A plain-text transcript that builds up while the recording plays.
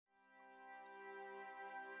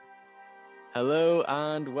Hello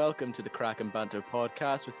and welcome to the Crack and Banter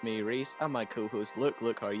podcast with me, Reese, and my co-host Luke.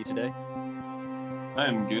 Luke, how are you today?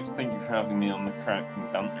 I'm good. Thank you for having me on the Crack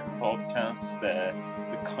and Banter podcast.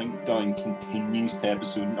 The countdown continues to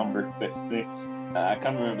episode number 50. I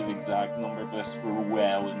can't remember the exact number, but we're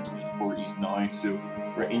well into the 40s now, so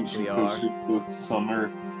we're inching closer to both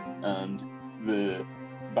summer and the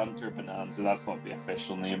Banter Bonanza. That's not the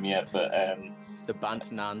official name yet, but the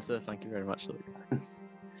Bantananza. Thank you very much, Luke.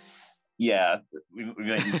 Yeah, we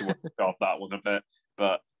might need to work off that one a bit,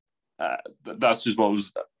 but that's just what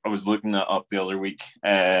I was looking that up the other week.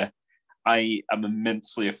 I am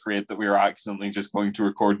immensely afraid that we are accidentally just going to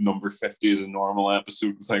record number 50 as a normal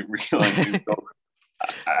episode without realizing. So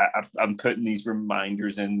I'm putting these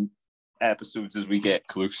reminders in episodes as we get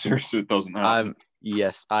closer, so it doesn't happen.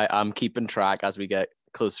 Yes, I'm keeping track as we get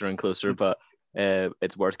closer and closer, but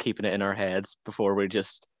it's worth keeping it in our heads before we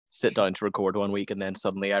just sit down to record one week and then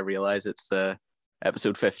suddenly I realize it's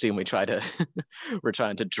episode 50 and we're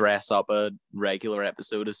trying to dress up a regular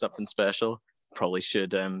episode as something special. Probably should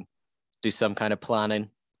do some kind of planning.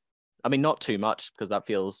 I mean, not too much because that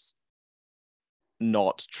feels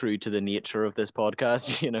not true to the nature of this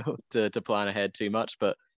podcast, to plan ahead too much,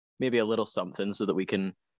 but maybe a little something so that we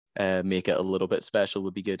can make it a little bit special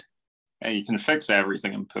would be good. Yeah, you can fix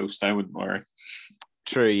everything in post, I wouldn't worry.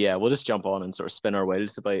 True, yeah. We'll just jump on and sort of spin our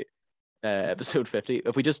wheels about episode 50.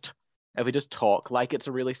 If we just talk like it's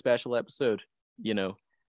a really special episode,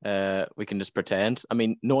 we can just pretend. I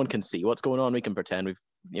mean, no one can see what's going on. We can pretend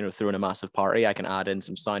we've, thrown a massive party. I can add in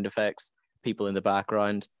some sound effects, people in the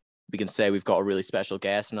background. We can say we've got a really special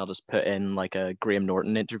guest, and I'll just put in like a Graham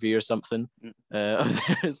Norton interview or something. We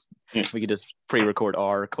could just pre-record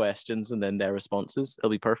our questions and then their responses. It'll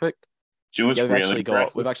be perfect. Do you know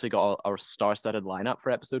what's we've actually got our star-studded lineup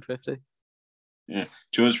for episode 50. Yeah.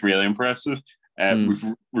 Do you know what's really impressive?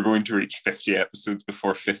 We're going to reach 50 episodes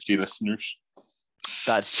before 50 listeners.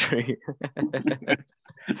 That's true.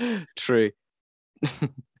 True.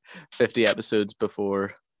 50 episodes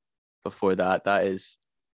before that. That is.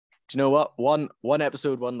 Do you know what? One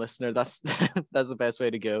episode, one listener. That's the best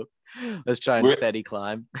way to go. Let's try and steady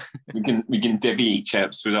climb. we can divvy each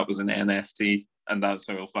episode up as an NFT, and that's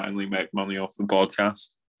how we'll finally make money off the podcast.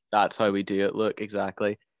 That's how we do it. Look,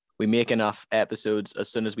 exactly. We make enough episodes as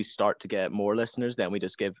soon as we start to get more listeners, then we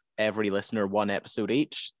just give every listener one episode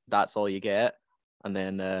each. That's all you get. And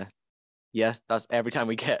then that's every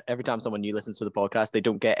time someone new listens to the podcast, they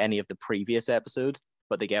don't get any of the previous episodes,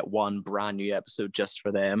 but they get one brand new episode just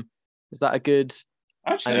for them. Is that a good?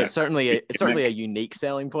 Actually, and it's certainly a unique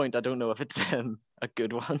selling point. I don't know if it's a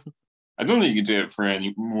good one. I don't think you do it for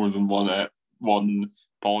any more than one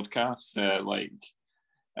podcast.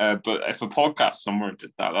 But if a podcast somewhere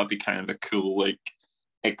did that, that'd be kind of a cool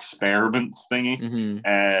experiment thingy.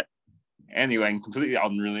 Mm-hmm. Anyway, completely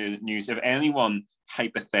unrelated news. If anyone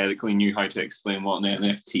hypothetically knew how to explain what an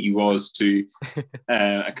NFT was to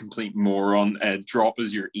a complete moron, drop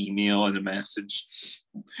us your email in a message.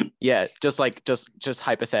 Yeah, just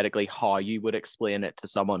hypothetically how you would explain it to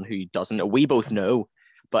someone who doesn't know. We both know,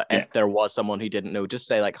 but if there was someone who didn't know, just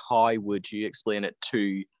say how would you explain it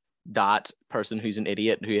to that person who's an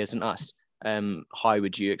idiot who isn't us? How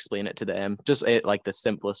would you explain it to them? Just the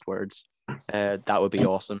simplest words. That would be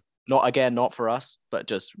awesome. Not for us,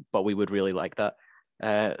 but we would really like that.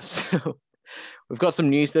 So we've got some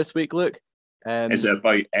news this week, Luke. Is it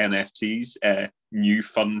about NFTs? New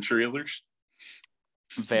fun trailers?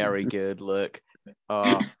 Very good, Luke.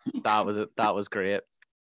 Oh, that was great.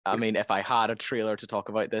 I mean, if I had a trailer to talk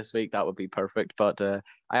about this week, that would be perfect. But I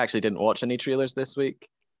actually didn't watch any trailers this week.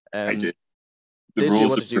 I did.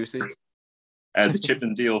 What did you see? The Chip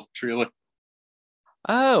and Dale trailer.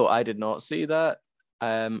 Oh, I did not see that.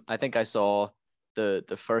 I think I saw the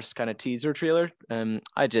first kind of teaser trailer.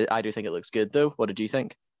 I do think it looks good though. What did you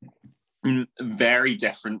think? Very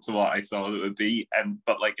different to what I thought it would be,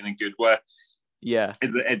 but in a good way. Yeah,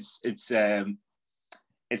 it's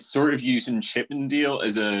sort of using Chip and Dale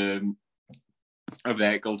as a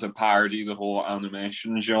vehicle to parody the whole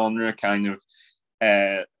animation genre, kind of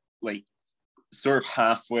sort of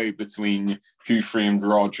halfway between Who Framed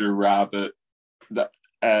Roger Rabbit,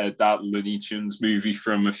 that Looney Tunes movie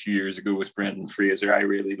from a few years ago with Brendan Fraser I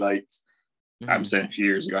really liked. Mm-hmm. I'm saying a few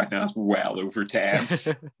years ago. I think that's well over 10.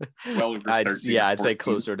 Well over 13. I'd say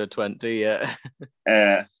closer to 20, yeah.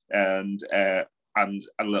 And a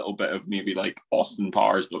little bit of maybe Austin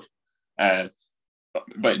Powers, but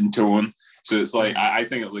in tone. So it's I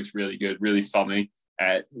think it looks really good, really funny.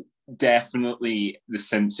 Definitely the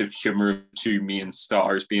sense of humor to main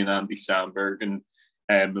stars being Andy Samberg and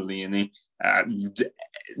Mulaney.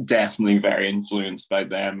 Definitely very influenced by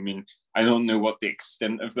them. I mean, I don't know what the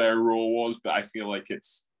extent of their role was, but I feel like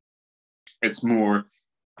it's more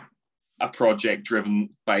a project driven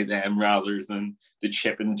by them rather than the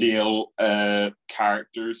Chip and Dale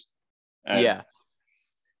characters. Yeah.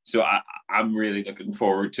 So I'm really looking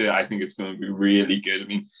forward to it. I think it's going to be really good. I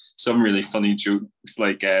mean, some really funny jokes,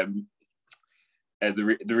 like the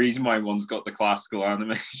reason why one's got the classical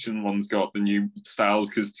animation, one's got the new styles,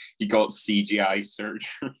 because he got CGI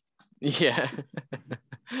surgery. Yeah.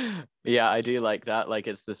 Yeah, I do like that. Like,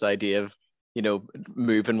 it's this idea of,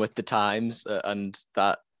 moving with the times, and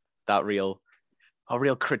that a real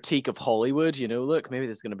critique of Hollywood. Look, maybe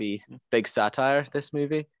there's going to be big satire this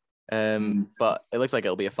movie. But it looks like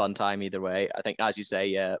it'll be a fun time either way. I think, as you say,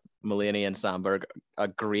 yeah, Mulaney and Sandberg, a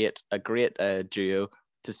great duo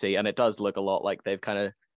to see, and it does look a lot like they've kind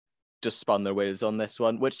of just spun their wheels on this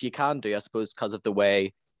one, which you can do, I suppose, because of the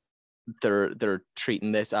way they're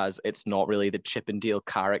treating this, as it's not really the Chip and Dale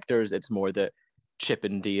characters, it's more that Chip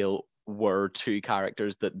and Dale were two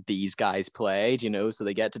characters that these guys played, so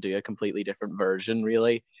they get to do a completely different version,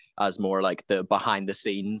 really, as more like the behind the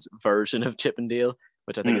scenes version of Chip and Dale,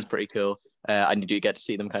 which I think is pretty cool. And you do get to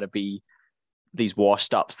see them kind of be these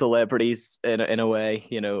washed up celebrities in a way,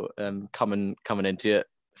 coming into it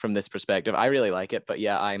from this perspective. I really like it, but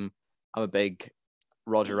yeah, I'm a big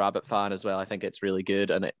Roger Rabbit fan as well. I think it's really good,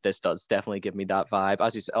 and this does definitely give me that vibe.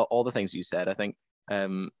 As you said, all the things you said, I think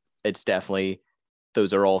it's definitely,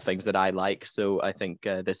 those are all things that I like. So I think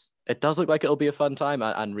it does look like it'll be a fun time,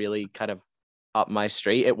 and really kind of up my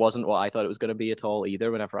street. It wasn't what I thought it was going to be at all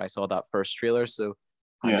either whenever I saw that first trailer. So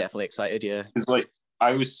I'm definitely excited. Yeah, it's like,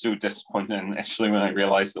 I was so disappointed initially when I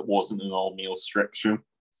realized it wasn't an all-meal strip show.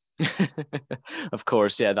 Of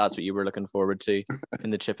course, yeah, that's what you were looking forward to in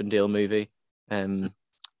the Chip and Dale movie. I'm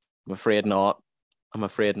afraid not.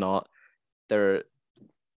 They're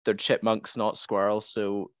chipmunks, not squirrels,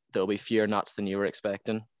 so there'll be fewer nuts than you were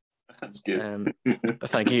expecting. That's good.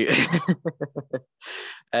 Thank you.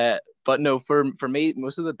 But no, for me,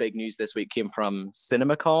 most of the big news this week came from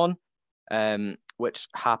CinemaCon, which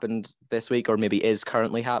happened this week, or maybe is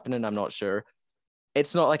currently happening. I'm not sure.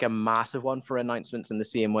 It's not like a massive one for announcements in the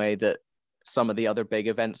same way that some of the other big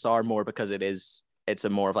events are, more because it's a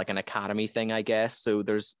more of like an academy thing, I guess. So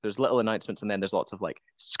there's little announcements, and then there's lots of like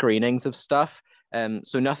screenings of stuff.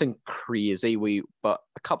 So nothing crazy. But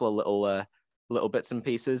a couple of little bits and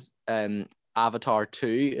pieces. Avatar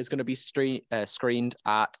 2 is going to be screened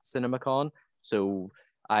at CinemaCon, so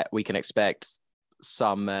we can expect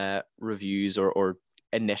some reviews or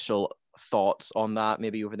initial thoughts on that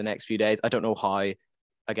maybe over the next few days. I don't know how.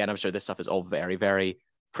 Again, I'm sure this stuff is all very, very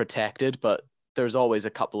protected, but there's always a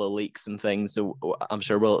couple of leaks and things, so I'm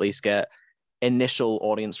sure we'll at least get initial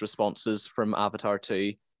audience responses from Avatar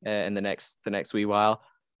 2 in the next wee while,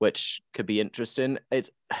 which could be interesting.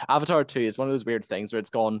 Avatar 2 is one of those weird things where it's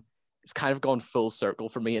kind of gone full circle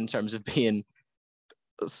for me in terms of being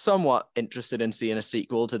somewhat interested in seeing a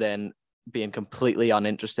sequel, to then being completely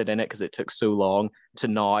uninterested in it because it took so long, to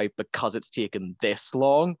now, because it's taken this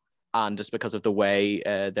long, and just because of the way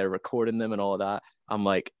they're recording them and all of that, I'm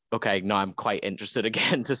like, okay, now I'm quite interested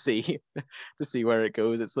again to see where it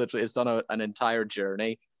goes. It's done an entire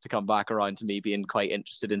journey to come back around to me being quite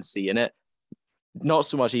interested in seeing it. Not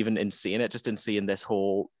so much even in seeing it, just in seeing this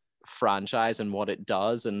whole franchise and what it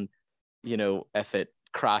does. And, if it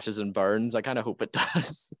crashes and burns, I kind of hope it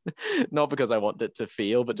does. Not because I want it to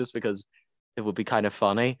fail, but just because it would be kind of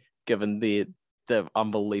funny given the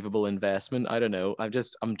unbelievable investment. I don't know. I'm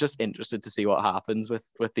just interested to see what happens with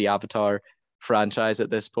the Avatar franchise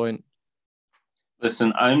at this point.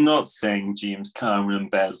 Listen, I'm not saying James Cameron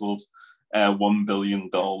embezzled $1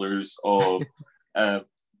 billion of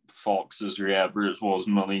Fox's, whoever it was,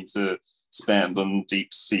 money to spend on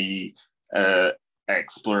deep sea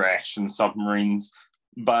exploration submarines,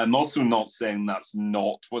 but I'm also not saying that's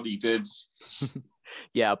not what he did.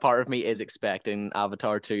 Yeah, part of me is expecting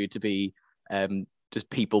Avatar 2 to be just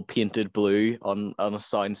people painted blue on a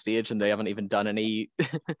soundstage, and they haven't even done any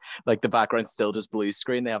like the background's still just blue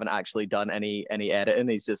screen. They haven't actually done any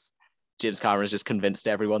editing. James Cameron's just convinced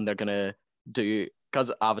everyone they're gonna do,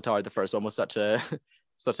 because Avatar, the first one, was such a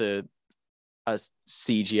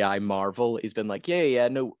CGI marvel. He's been like, yeah,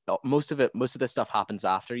 no, most of this stuff happens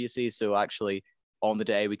after, you see. So actually, on the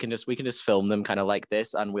day we can just film them kind of like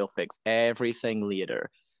this, and we'll fix everything later.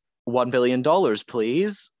 $1 billion,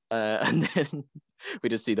 please. And then we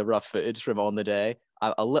just see the rough footage from on the day.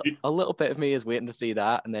 A little bit of me is waiting to see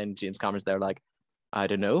that, and then James Cameron's there like, I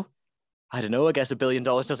don't know. I guess $1 billion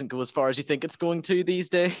doesn't go as far as you think it's going to these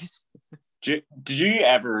days. Did you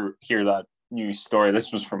ever hear that news story?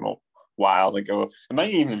 This was from a while ago. It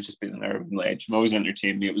might even have just been an urban legend. It always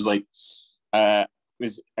entertained me. It was like it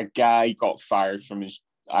was a guy got fired from his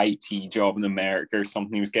IT job in America or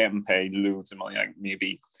something. He was getting paid loads of money, like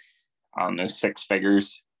maybe I don't know, six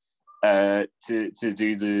figures, to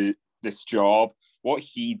do this job. What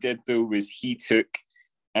he did though was he took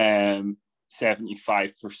 75%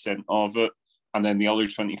 of it, and then the other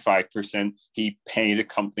 25% he paid a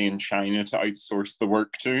company in China to outsource the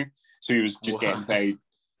work to. So he was just getting paid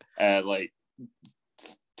like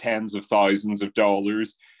tens of thousands of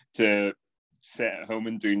dollars to sit at home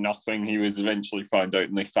and do nothing. He was eventually found out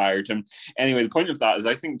and they fired him. Anyway, the point of that is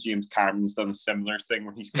I think James Cameron's done a similar thing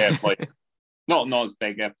where he's kept like not as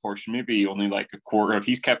big a portion, maybe only like a quarter of,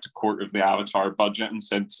 he's kept a quarter of the Avatar budget and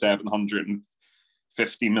said $750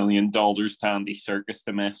 million to Andy Serkis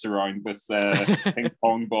to mess around with ping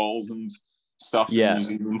pong balls and stuff in New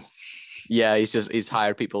Zealand. Yeah, he's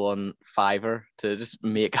hired people on Fiverr to just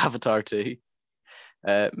make Avatar 2.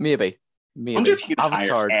 Maybe. I wonder if you could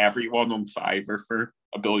hire everyone on Fiverr for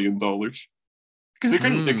 $1 billion. Because there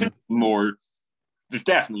couldn't be more. There's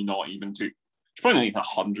definitely not even two. There's probably not even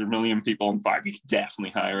 100 million people on Fiverr. You could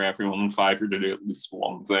definitely hire everyone on Fiverr to do at least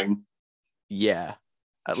one thing. Yeah,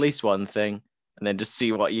 at least one thing, and then just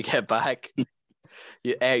see what you get back.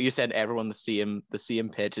 You send everyone the same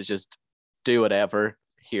pitch. Is just do whatever.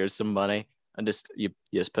 Here's some money, and you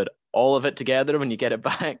just put all of it together when you get it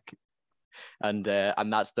back, and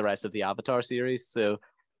that's the rest of the Avatar series. So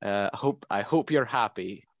I hope you're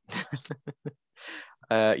happy.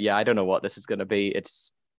 I don't know what this is going to be.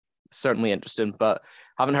 It's certainly interesting, but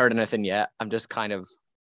haven't heard anything yet. I'm just kind of,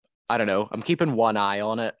 I don't know. I'm keeping one eye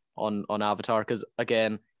on it on Avatar because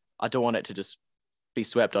again, I don't want it to just be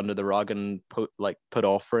swept under the rug and put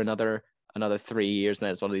off for another 3 years, and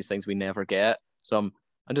then it's one of these things we never get. So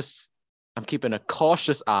I'm keeping a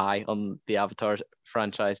cautious eye on the Avatar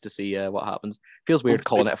franchise to see what happens. Feels weird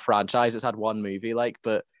calling it a franchise. It's had one movie,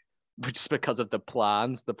 but just because of the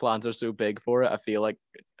plans are so big for it. I feel like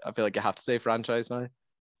I have to say franchise now.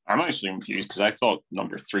 I'm actually confused because I thought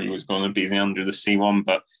number 3 was going to be the Under the Sea one,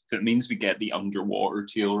 but if it means we get the underwater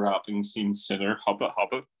tail wrapping scene sooner, hubba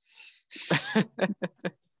hubba.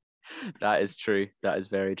 That is true. That is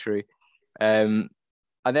very true. And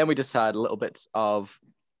then we just had little bits of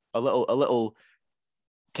a little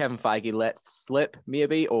Kevin Feige lets slip,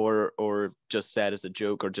 maybe, or just said as a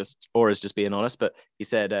joke, or is just being honest. But he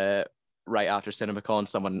said right after CinemaCon,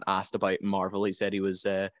 someone asked about Marvel. He said he was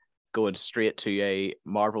going straight to a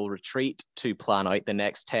Marvel retreat to plan out the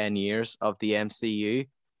next 10 years of the MCU,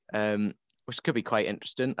 which could be quite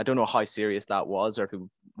interesting. I don't know how serious that was, or if it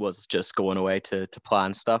was just going away to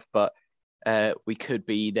plan stuff, but we could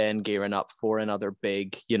be then gearing up for another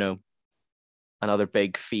big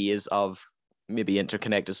phase of maybe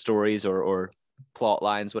interconnected stories or plot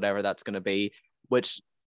lines, whatever that's going to be, which,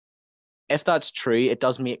 if that's true, it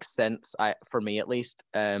does make sense, for me at least,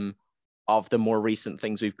 of the more recent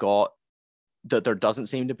things we've got, that there doesn't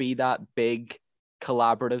seem to be that big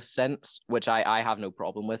collaborative sense, which I have no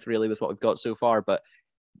problem with, really, with what we've got so far. But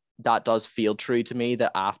that does feel true to me,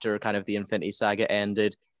 that after kind of the Infinity Saga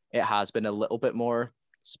ended, it has been a little bit more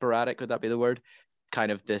sporadic. Would that be the word?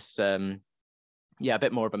 Kind of this, a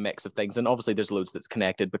bit more of a mix of things. And obviously there's loads that's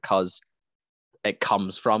connected because it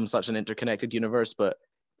comes from such an interconnected universe. But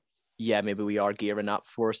yeah, maybe we are gearing up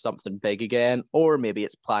for something big again, or maybe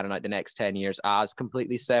it's planning out the next 10 years as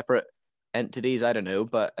completely separate entities. I don't know.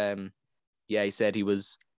 But he said he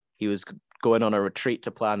was going on a retreat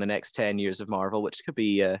to plan the next 10 years of Marvel, which could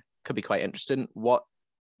be quite interesting. What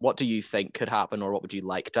do you think could happen, or what would you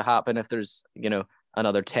like to happen if there's,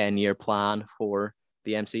 another 10-year plan for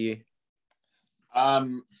the MCU?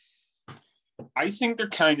 I think they're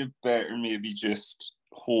kind of better maybe just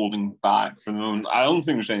holding back for the moment. I don't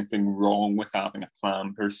think there's anything wrong with having a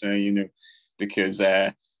plan per se, because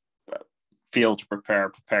feel to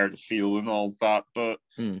prepare to feel and all that. But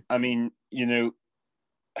I mean,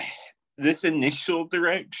 this initial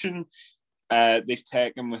direction they've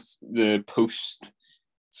taken with the post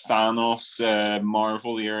Thanos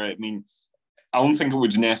Marvel era, I mean, I don't think it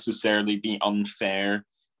would necessarily be unfair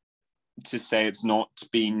to say it's not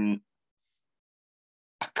been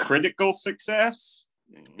a critical success.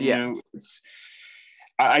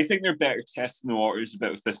 I think they're better testing the waters a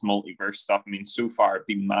bit with this multiverse stuff. I mean, so far,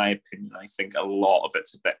 in my opinion, I think a lot of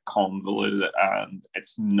it's a bit convoluted and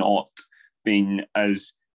it's not been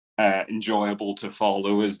as enjoyable to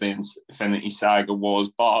follow as the Infinity Saga was.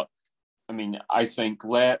 But I mean, I think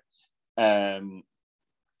let at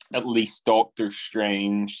least Doctor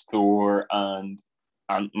Strange, Thor, and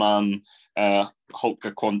Ant-Man, Hulk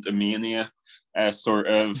Quantumania sort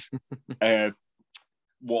of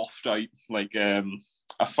waft out like a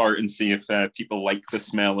fart and see if people like the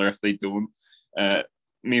smell or if they don't.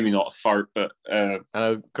 Maybe not a fart, but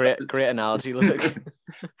great analogy, look.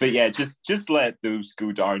 But yeah, just let those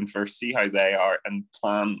go down first, see how they are, and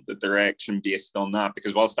plan the direction based on that.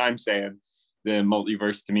 Because whilst I'm saying the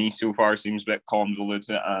multiverse to me so far seems a bit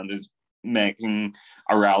convoluted and is making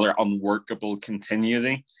a rather unworkable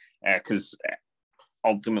continuity, because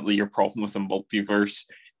ultimately your problem with the multiverse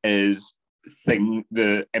is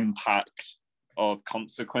the impact of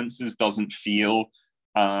consequences doesn't feel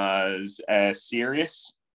as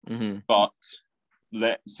serious. Mm-hmm. But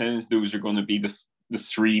since those are going to be the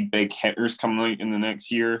three big hitters coming out in the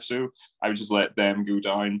next year or so, I would just let them go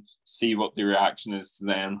down, see what the reaction is to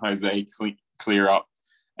them, how they clear up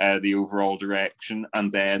the overall direction,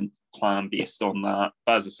 and then plan based on that.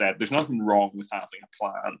 But as I said, there's nothing wrong with having a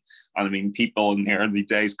plan. And I mean, people in the early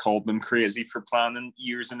days called them crazy for planning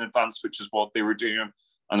years in advance, which is what they were doing,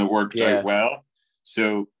 and it worked out well.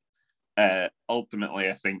 So ultimately,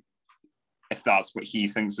 I think if that's what he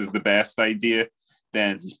thinks is the best idea,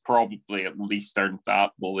 then he's probably at least earned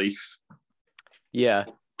that belief. Yeah,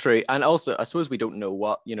 true. And also, I suppose we don't know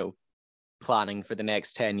what, planning for the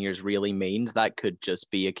next 10 years really means. That could just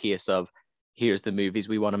be a case of, here's the movies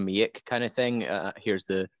we want to make kind of thing. Here's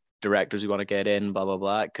the directors we want to get in, blah, blah,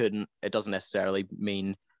 blah. It doesn't necessarily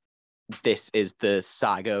mean this is the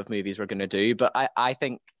saga of movies we're going to do. But I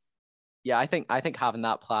think having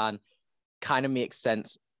that plan kind of makes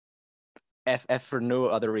sense if for no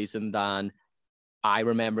other reason than I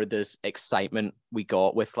remember this excitement we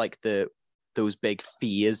got with like those big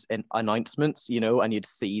phase and announcements, and you'd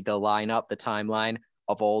see the lineup, the timeline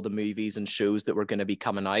of all the movies and shows that were going to be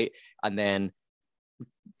coming out. And then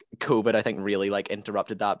COVID, I think, really like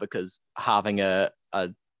interrupted that, because having a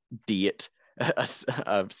date, a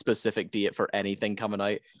specific date for anything coming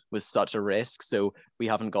out was such a risk. So we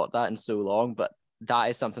haven't got that in so long, but that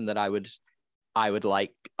is something that I would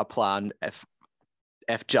like a plan if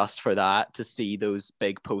just for that, to see those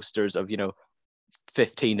big posters of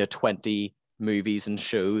 15 to 20 movies and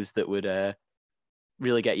shows that would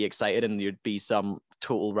really get you excited, and there'd be some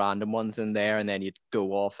total random ones in there, and then you'd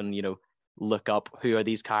go off and look up, who are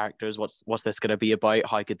these characters, what's this going to be about,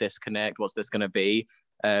 how could this connect, what's this going to be.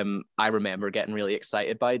 I remember getting really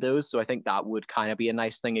excited by those, so I think that would kind of be a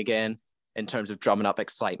nice thing again in terms of drumming up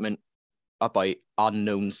excitement about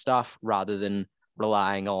unknown stuff, rather than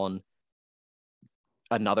relying on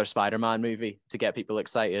another Spider-Man movie to get people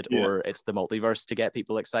excited, or it's the multiverse to get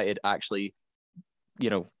people excited. Actually,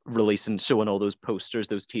 releasing, showing all those posters,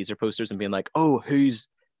 those teaser posters, and being like, oh, who's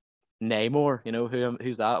Namor?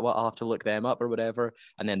 Who's that? Well, I'll have to look them up or whatever.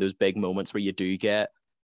 And then those big moments where you do get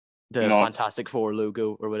the Fantastic Four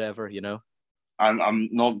logo or whatever. I'm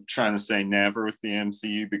not trying to say never with the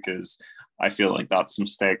MCU, because I feel like that's a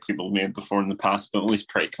mistake people made before in the past, but at least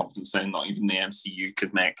pretty confident saying not even the MCU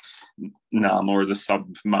could make Namor the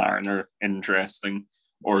Submariner interesting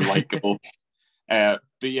or likable. But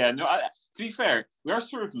yeah, no, to be fair, we are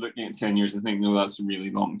sort of looking at 10 years and thinking, no, that's a really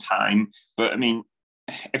long time. But I mean,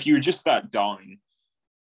 if you were just that down,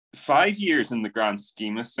 5 years in the grand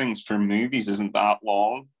scheme of things for movies isn't that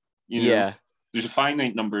long. There's a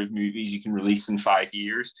finite number of movies you can release in 5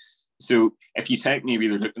 years. So if you take, maybe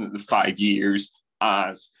they're looking at the 5 years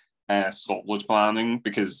as solid planning,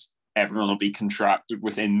 because everyone will be contracted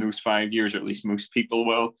within those 5 years, or at least most people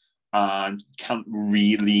will, and can't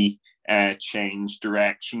really change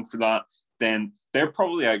direction for that, then they're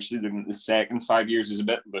probably actually looking at the second 5 years as a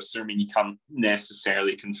bit looser. I mean, you can't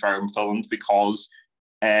necessarily confirm films, because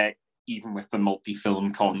even with the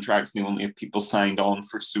multi-film contracts, they only have people signed on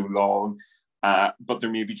for so long. But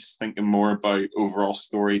they're maybe just thinking more about overall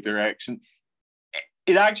story direction.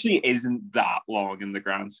 It actually isn't that long in the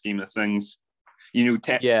grand scheme of things.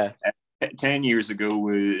 10 years ago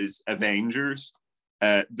was Avengers.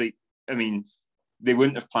 They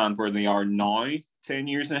wouldn't have planned where they are now 10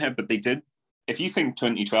 years ahead, but they did. If you think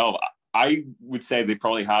 2012, I would say they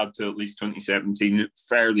probably had to at least 2017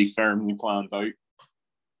 fairly firmly planned out.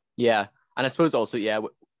 Yeah, and I suppose also,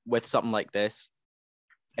 with something like this,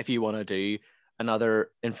 if you want to do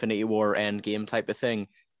another Infinity War Endgame type of thing,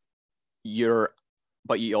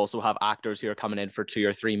 but you also have actors who are coming in for 2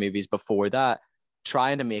 or 3 movies before that,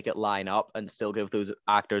 trying to make it line up and still give those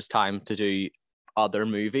actors time to do other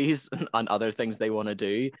movies and other things they want to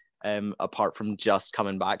do, apart from just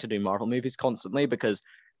coming back to do Marvel movies constantly, because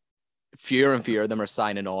fewer and fewer of them are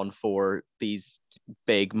signing on for these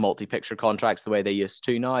big multi-picture contracts the way they used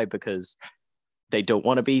to now, because they don't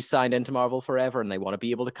want to be signed into Marvel forever, and they want to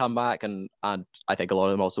be able to come back, and I think a lot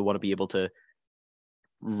of them also want to be able to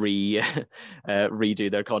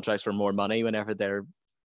redo their contracts for more money whenever they're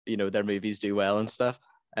their movies do well and stuff.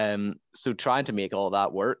 So trying to make all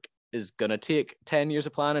that work is gonna take 10 years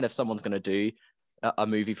of planning. If someone's gonna do a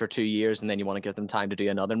movie for 2 years, and then you want to give them time to do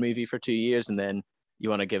another movie for 2 years, and then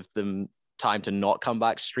you want to give them time to not come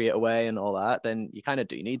back straight away and all that, then you kind of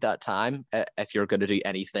do need that time if you're going to do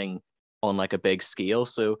anything on like a big scale.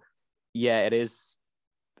 So yeah, it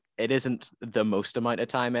isn't the most amount of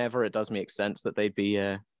time ever. It does make sense that they'd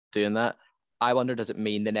be doing that. I wonder, does it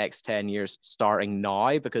mean the next 10 years starting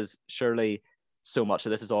now? Because surely so much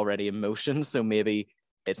of this is already in motion. So maybe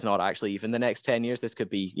it's not actually even the next 10 years. This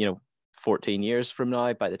could be, 14 years from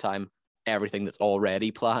now by the time everything that's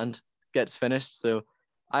already planned gets finished. So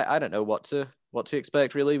I don't know what to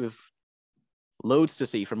expect really. We've loads to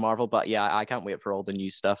see from Marvel, but yeah, I can't wait for all the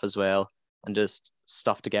new stuff as well, and just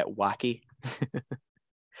stuff to get wacky.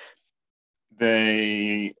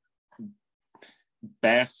 The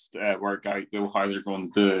best work out though how they're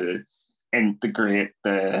going to integrate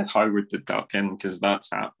the Howard the Duck in, because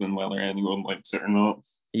that's happening whether anyone likes it or not.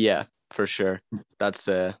 Yeah, for sure. That's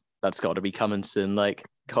got to be coming soon. Like,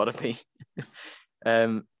 gotta be.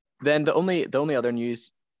 Then the only other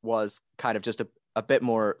news was kind of just a bit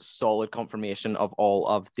more solid confirmation of all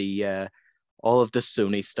of the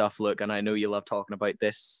Sony stuff. Look, and I know you love talking about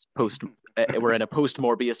this post. We're in a post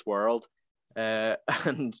Morbius world,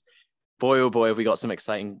 and boy, oh boy, have we got some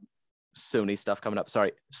exciting Sony stuff coming up.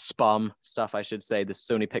 Sorry, SPUM stuff, I should say. The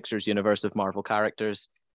Sony Pictures universe of Marvel characters.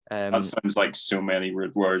 That sounds like so many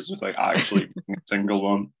rude words with like actually a single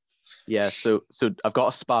one. Yeah, so I've got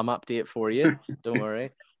a SPUM update for you. Don't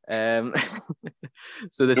worry.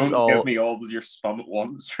 So this is all. Don't give me all of your spam at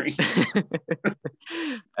once, right?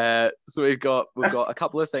 So we've got a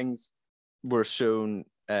couple of things were shown,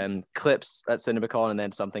 clips at CinemaCon, and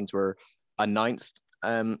then some things were announced.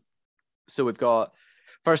 So we've got,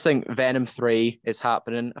 first thing, Venom 3 is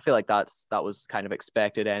happening. I feel like that was kind of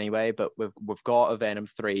expected anyway, but we've got a Venom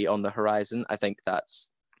 3 on the horizon. I think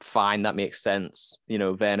that's fine. That makes sense.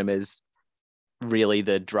 Venom is really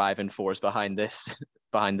the driving force behind this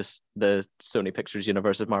the Sony Pictures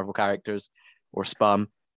universe of Marvel characters, or SPUM.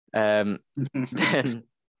 Then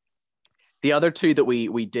the other two that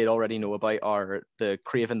we did already know about are the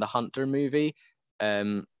Kraven the Hunter movie,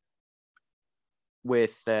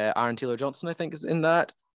 with Aaron Taylor Johnson, I think, is in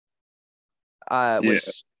that.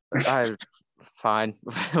 Which fine,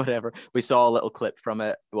 whatever. We saw a little clip from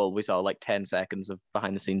it. Well, we saw like 10 seconds of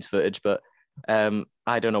behind the scenes footage, but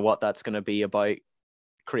I don't know what that's going to be about.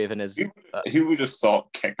 Kraven is. Who would have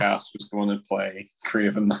thought Kick-Ass was going to play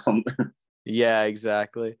Kraven the Hunter? Yeah,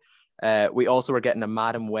 exactly. We also were getting a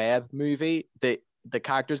Madam Web movie. The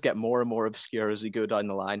characters get more and more obscure as we go down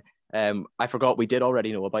the line. I forgot we did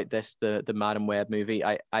already know about this, the Madam Web movie.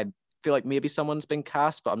 I feel like maybe someone's been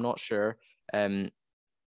cast, but I'm not sure.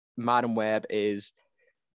 Madam Web is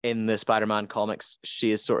in the Spider-Man comics.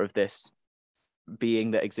 She is sort of this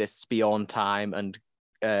being that exists beyond time and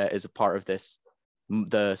is a part of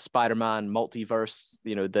the Spider-Man multiverse.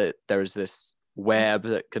 That there's this web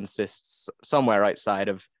that consists somewhere outside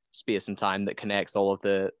of space and time that connects all of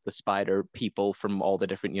the spider people from all the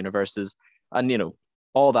different universes, and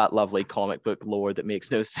all that lovely comic book lore that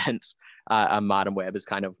makes no sense. And Madam Web is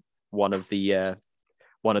kind of one of the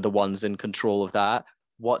ones in control of that.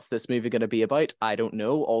 What's this movie going to be about? I don't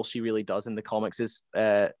know. All she really does in the comics is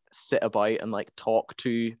sit about and like talk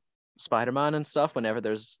to Spider-Man and stuff whenever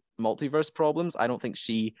there's multiverse problems. I don't think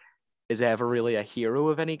she is ever really a hero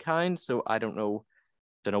of any kind, so I don't know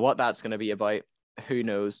what that's going to be about. Who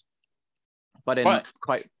knows? But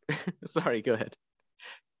sorry, go ahead.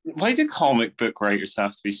 Why do comic book writers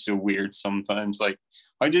have to be so weird sometimes? Like,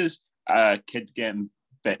 how does a kid getting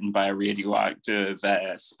bitten by a radioactive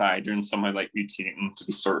spider and somehow like mutating to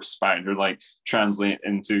be sort of spider like translate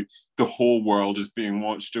into the whole world is being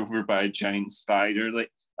watched over by a giant spider?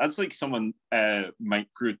 Like, that's like someone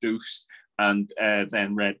microdosed and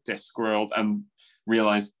then read Discworld and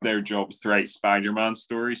realized their job is to write Spider-Man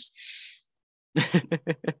stories.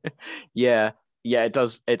 yeah, it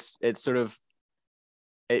does. It's sort of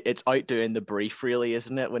it's outdoing the brief, really,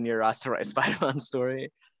 isn't it? When you're asked to write a Spider-Man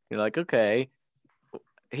story, you're like, okay,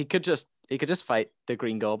 he could just fight the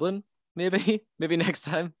Green Goblin, maybe next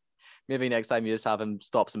time. Maybe next time you just have him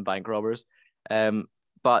stop some bank robbers.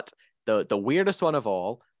 But the weirdest one of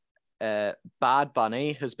all, Bad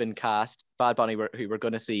Bunny has been cast. Bad Bunny, who we're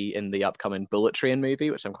going to see in the upcoming Bullet Train movie,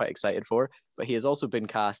 which I'm quite excited for. But he has also been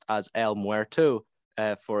cast as El Muerto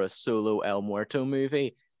for a solo El Muerto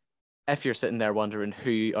movie. If you're sitting there wondering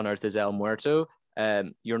who on earth is El Muerto,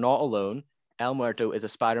 you're not alone. El Muerto is a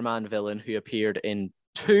Spider-Man villain who appeared in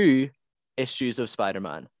 2 issues of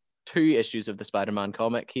Spider-Man. 2 issues of the Spider-Man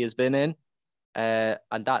comic he has been in. and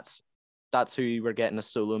that's who we're getting a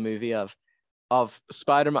solo movie of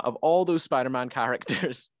Spider-Man, of all those Spider-Man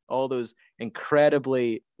characters, all those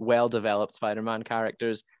incredibly well-developed Spider-Man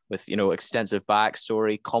characters with, extensive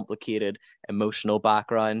backstory, complicated emotional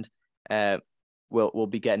background. We'll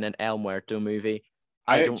be getting an El Muerto movie.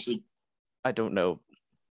 I don't know.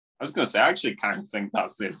 I was going to say, I actually kind of think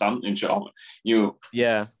that's the advantage of it.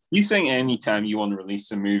 Yeah. You think anytime you want to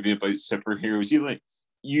release a movie about superheroes,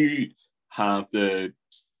 you have the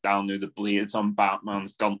blades on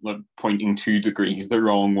Batman's gauntlet pointing 2 degrees the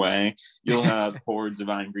wrong way. You'll have hordes of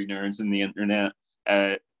angry nerds in the internet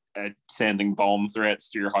sending bomb threats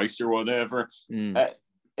to your house or whatever.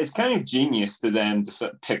 It's kind of genius to then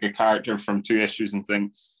pick a character from 2 issues and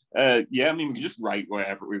think, we can just write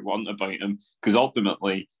whatever we want about him, because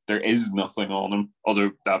ultimately there is nothing on him.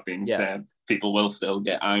 Although that being said, people will still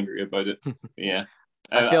get angry about it. Yeah.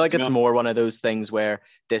 I feel like it's more one of those things where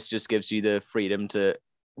this just gives you the freedom to,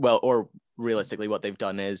 or realistically what they've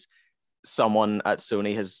done is someone at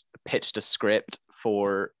Sony has pitched a script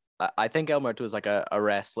for, I think El Muerto is like a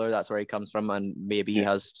wrestler, that's where he comes from, and maybe he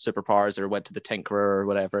has superpowers or went to the Tinkerer or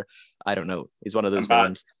whatever. I don't know. He's one of those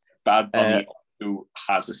villains. Bad Bunny who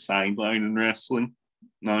has a sideline in wrestling.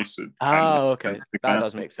 Nice. Okay. That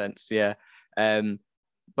does make sense. Yeah.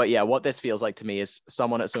 But yeah, what this feels like to me is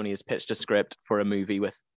someone at Sony has pitched a script for a movie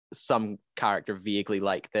with some character vaguely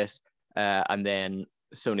like this. And then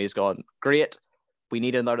Sony's gone, great, we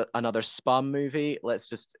need another Spam movie. Let's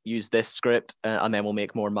just use this script and then we'll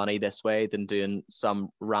make more money this way than doing some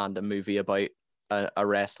random movie about a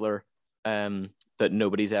wrestler that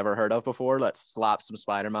nobody's ever heard of before. Let's slap some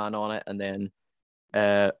Spider-Man on it and then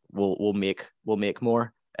we'll make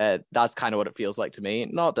more. That's kind of what it feels like to me.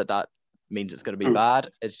 Not that means it's going to be bad.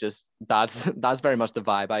 It's just that's very much the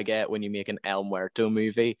vibe I get when you make an El Muerto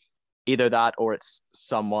movie. Either that or it's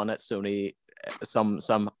someone at Sony,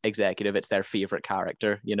 some executive, it's their favorite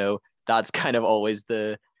character. That's kind of always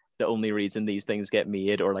the only reason these things get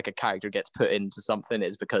made, or like a character gets put into something,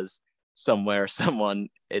 is because someone,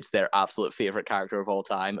 it's their absolute favorite character of all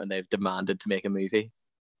time and they've demanded to make a movie.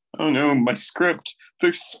 Oh no, my script,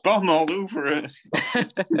 there's Spam all over it.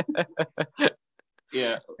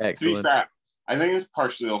 Yeah. Excellent. To be fair, I think it's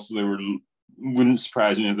partially also wouldn't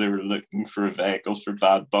surprise me if they were looking for a vehicle for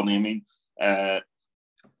Bad Bunny. I mean,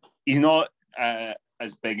 he's not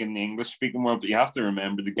as big in the English-speaking world, but you have to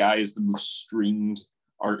remember the guy is the most streamed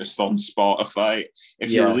artist on Spotify.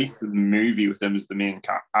 If you released a movie with him as the main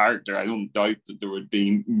character, I don't doubt that there would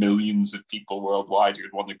be millions of people worldwide who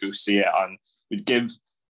would want to go see it, and would give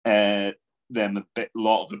them a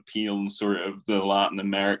lot of appeal in sort of the Latin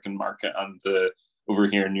American market and over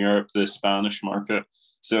here in Europe, the Spanish market.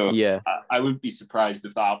 So I would be surprised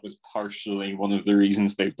if that was partially one of the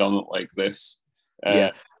reasons they've done it like this.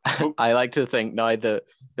 I like to think now the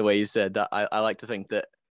way you said that, I like to think that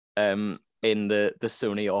in the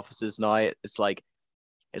Sony offices now, it's like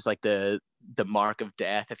the mark of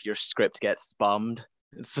death if your script gets spammed.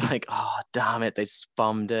 It's like, oh damn it, they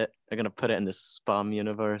spammed it. They're gonna put it in the spam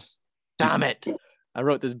universe. Damn it! I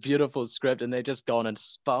wrote this beautiful script and they've just gone and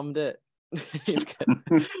spammed it.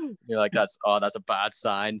 You're like, that's a bad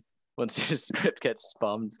sign. Once your script gets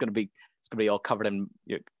spammed, it's gonna be all covered in.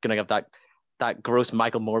 You're gonna have that gross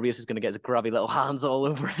Michael Morbius is gonna get his grubby little hands all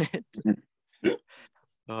over it.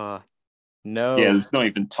 Oh no. Yeah, it's not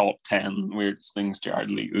even top 10 weirdest things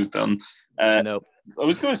Jared Leto's done. Nope. I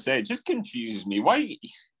was going to say, it just confuses me. Why?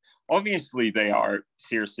 Obviously, they are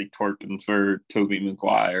seriously twerking for Tobey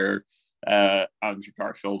Maguire, Andrew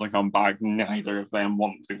Garfield to come back. Neither of them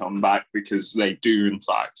want to come back because they do, in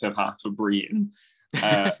fact, have half a brain.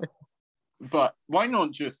 But why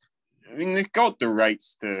not just? I mean, they've got the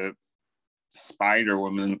rights to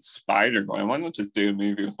Spider-Woman and Spider-Man. Why not just do a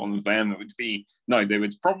movie with one of them? They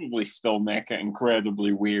would probably still make it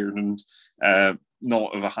incredibly weird and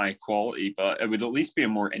not of a high quality, but it would at least be a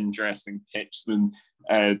more interesting pitch than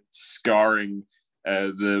scarring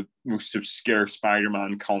the most obscure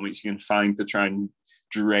Spider-Man comics you can find to try and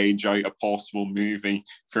dredge out a possible movie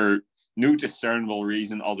for no discernible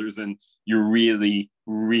reason other than you're really,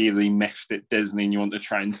 really miffed at Disney and you want to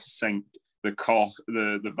try and sink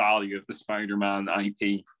the value of the Spider-Man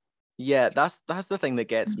IP. Yeah, that's the thing that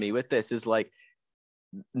gets me with this, is like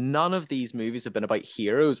none of these movies have been about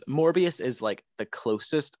heroes. Morbius is like the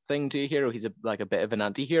closest thing to a hero. He's a bit of an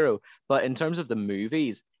anti-hero, but in terms of the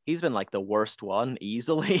movies, he's been like the worst one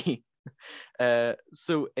easily.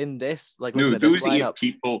 So in this, like, no, those 8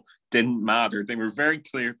 people didn't matter. They were very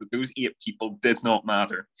clear that those 8 people did not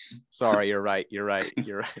matter. Sorry, you're right.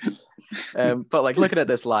 But like looking at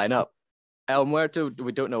this lineup, El Muerto,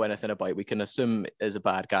 we don't know anything about. We can assume is a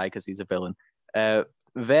bad guy because he's a villain.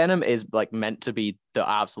 Venom is like meant to be the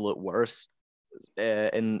absolute worst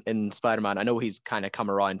in Spider-Man. I know he's kind of come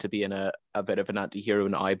around to being a bit of an anti-hero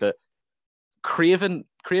now, but Craven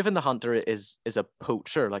the Hunter is a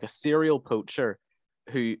poacher, like a serial poacher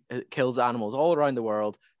who kills animals all around the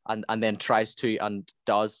world and then tries to and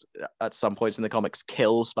does at some points in the comics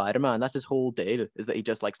kill Spider-Man. That's his whole deal, is that he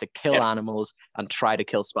just likes to kill animals and try to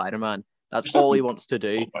kill Spider-Man. That's all he wants to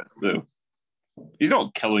do. He's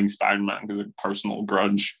not killing Spider-Man because of a personal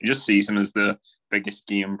grudge. He just sees him as the biggest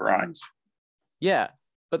game prize. Yeah,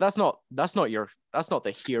 but that's not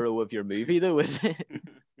the hero of your movie though, is it?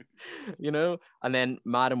 You know? And then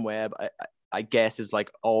Madam Web, I guess, is like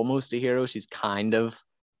almost a hero. She's kind of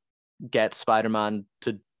gets Spider-Man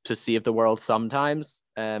to save the world sometimes.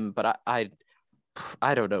 But I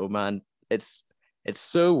don't know, man. It's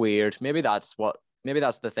so weird. Maybe that's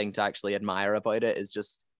the thing to actually admire about it, is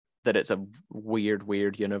just that it's a weird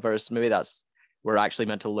universe. Maybe that's we're actually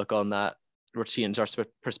meant to look on that, or change our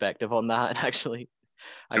perspective on that, and actually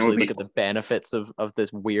look at the benefits of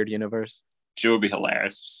this weird universe. It would be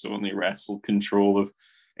hilarious if Sony wrestled control of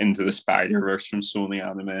Into the Spider-Verse from Sony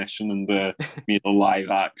Animation and made a live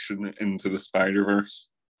action Into the Spider-Verse.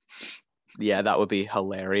 Yeah, that would be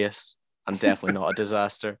hilarious and definitely not a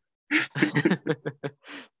disaster.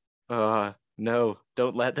 No,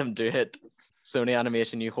 don't let them do it. Sony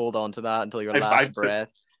Animation, you hold on to that until your last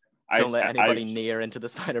breath. Don't let anybody near Into the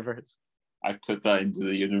Spider-Verse. I've put that into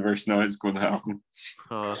the universe now. It's going to happen.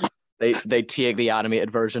 They take the animated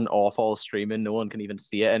version off all streaming. No one can even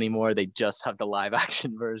see it anymore. They just have the live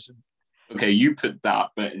action version. Okay, you put that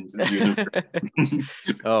bit into the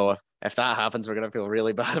universe. Oh, if that happens, we're going to feel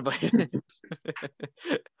really bad about it.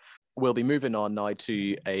 We'll be moving on now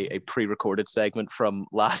to a pre-recorded segment from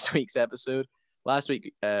last week's episode. Last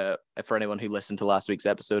week, for anyone who listened to last week's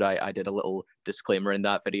episode, I did a little disclaimer in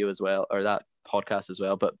that video as well, or that podcast as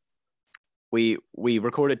well. But we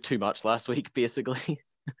recorded too much last week, basically.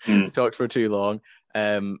 Talked for too long.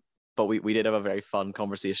 But we did have a very fun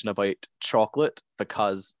conversation about chocolate,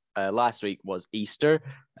 because last week was Easter.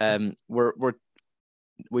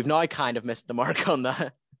 We've now kind of missed the mark on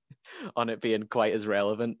that, on it being quite as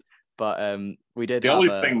relevant. But we did. The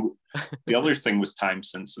other thing was time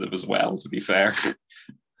sensitive as well, to be fair.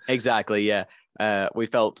 Exactly. Yeah. We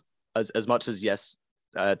felt as much as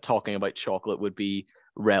talking about chocolate would be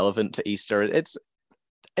relevant to Easter. It's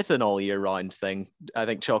an all year round thing. I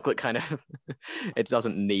think chocolate kind of it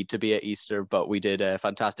doesn't need to be at Easter, but we did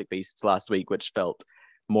Fantastic Beasts last week, which felt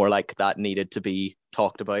more like that needed to be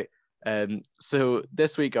talked about. So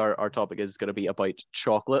this week our topic is going to be about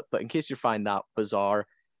chocolate, but in case you find that bizarre,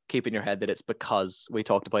 keep in your head that it's because we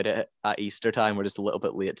talked about it at Easter time. We're just a little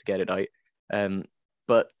bit late to get it out.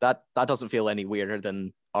 But that doesn't feel any weirder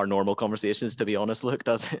than our normal conversations, to be honest, Luke,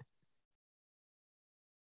 does it?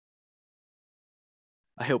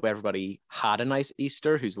 I hope everybody had a nice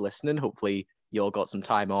Easter who's listening. Hopefully you all got some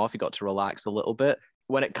time off. You got to relax a little bit.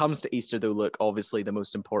 When it comes to Easter, though, look, obviously the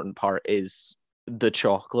most important part is the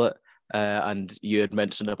chocolate. And you had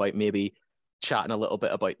mentioned about maybe chatting a little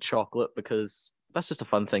bit about chocolate, because that's just a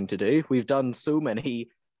fun thing to do. We've done so many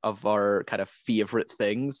of our kind of favorite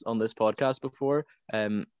things on this podcast before.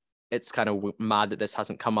 It's kind of mad that this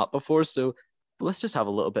hasn't come up before. So let's just have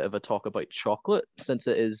a little bit of a talk about chocolate, since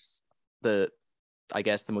it is I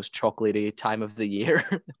guess the most chocolatey time of the year.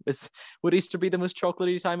 Would Easter be the most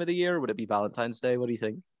chocolatey time of the year, or would it be Valentine's Day? What do you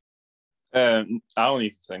think? I don't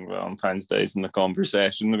even think Valentine's Day is in the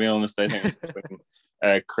conversation, to be honest. I think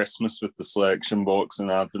it's Christmas with the selection box and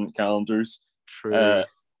advent calendars. True.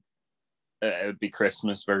 It would be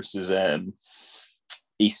Christmas versus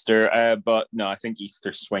Easter. But no, I think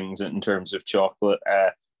Easter swings it in terms of chocolate.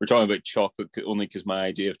 We're talking about chocolate only because my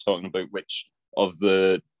idea of talking about which of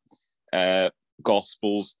the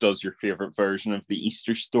Gospels does your favorite version of the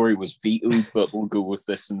Easter story was vetoed, but we'll go with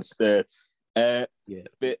this instead. But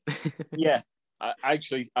yeah, I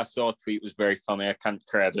saw a tweet, was very funny. I can't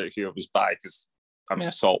credit who it was by, because I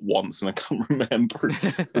saw it once and I can't remember.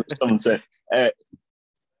 Someone said the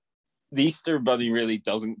Easter Bunny really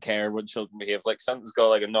doesn't care what children behave. Like, Santa's got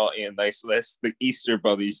like a naughty and nice list. The Easter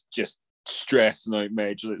Bunny's just stressing out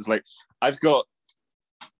majorly. It's like, I've got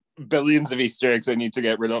billions of Easter eggs I need to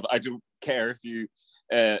get rid of. I don't care if you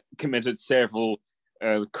committed several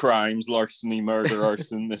crimes, larceny, murder,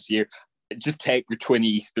 arson this year. Just take your 20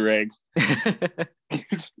 Easter eggs.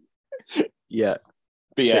 Yeah.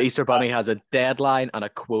 But yeah, the Easter Bunny has a deadline and a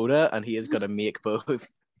quota, and he is going to make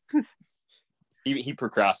both. He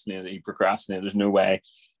procrastinated. There's no way.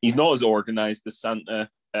 He's not as organized as Santa.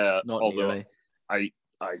 Not although nearly. I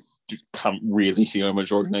I can't really see how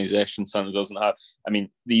much organisation Santa doesn't have. I mean,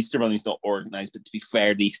 the Easter Bunny's not organised, but to be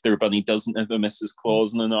fair, the Easter Bunny doesn't have a Mrs.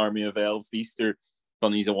 Claus and an army of elves. The Easter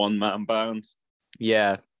Bunny's a one-man band.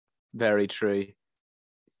 Yeah, very true.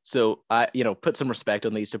 So I, put some respect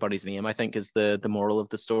on the Easter Bunny's name, I think, is the moral of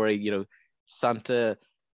the story. Santa,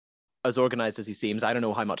 as organized as he seems, I don't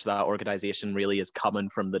know how much that organization really is coming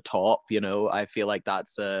from the top. I feel like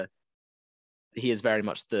he is very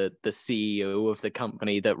much the CEO of the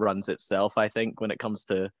company that runs itself. I think when it comes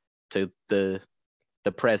to the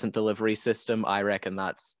present delivery system, I reckon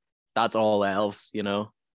that's all elves. I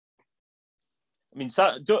mean,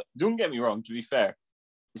 don't get me wrong. To be fair,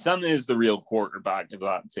 Santa is the real quarterback of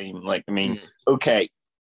that team. Okay,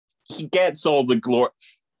 he gets all the glory.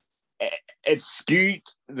 It's skewed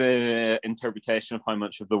the interpretation of how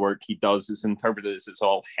much of the work he does is interpreted as it's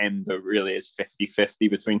all him, but really is 50-50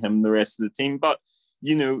 between him and the rest of the team. But,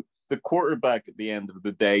 the quarterback at the end of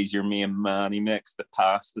the day is your main man. He makes the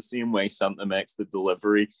pass the same way Santa makes the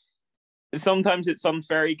delivery. Sometimes it's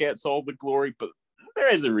unfair he gets all the glory, but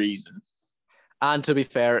there is a reason. And to be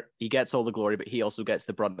fair, he gets all the glory, but he also gets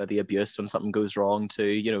the brunt of the abuse when something goes wrong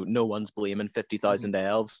too. No one's blaming 50,000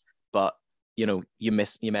 elves, but you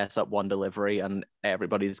mess up one delivery and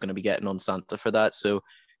everybody's going to be getting on Santa for that. So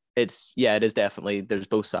it is definitely, there's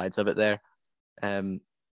both sides of it there.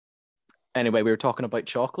 Anyway, we were talking about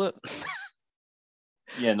chocolate.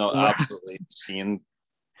 Yeah, no, absolutely. Seeing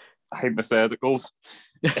hypotheticals.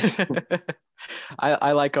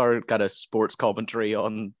 I like our kind of sports commentary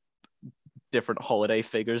on different holiday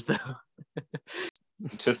figures though.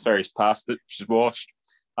 Tooth Fairy's past it. She's washed.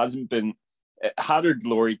 It had her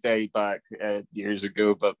glory day back years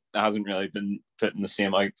ago, but it hasn't really been put in the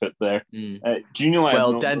same outfit there. Do you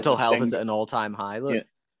know? Dental health is at an all-time high. Look. Yeah.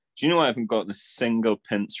 Do you know I haven't gotten a single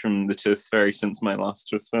pinch from the Tooth Fairy since my last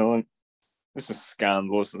tooth filling? This is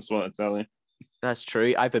scandalous. That's what I tell you. That's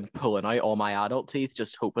true. I've been pulling out all my adult teeth,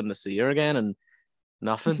 just hoping to see her again, and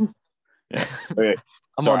nothing. Yeah. Okay.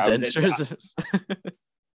 I'm on dentures.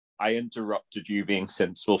 I interrupted you being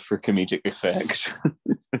sensible for comedic effect.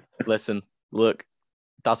 Listen, look,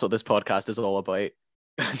 that's what this podcast is all about.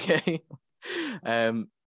 Okay.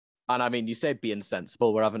 And I mean, you say being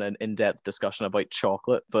sensible, we're having an in-depth discussion about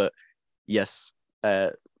chocolate, but yes,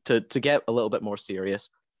 to get a little bit more serious,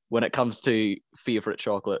 when it comes to favorite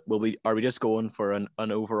chocolate, are we just going for an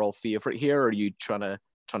overall favorite here, or are you trying to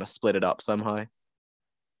split it up somehow?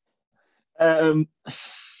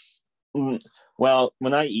 Well,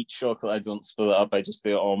 when I eat chocolate, I don't split it up. I just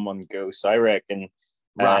do it all in one go. So I reckon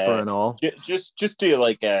wrapper and all. Just do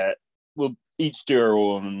we'll each do our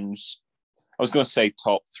own. I was going to say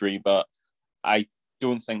top 3, but I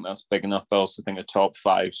don't think that's big enough. I also think a top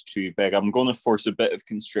 5's too big. I'm going to force a bit of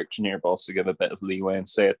constriction here, but also give a bit of leeway and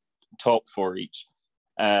say a top 4 each.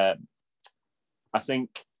 I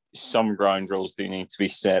think some ground rules do need to be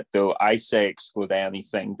set, though. I say exclude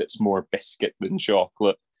anything that's more biscuit than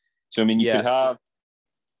chocolate. So, I mean, you could have,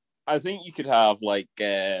 I think you could have I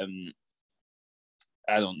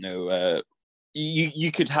don't know,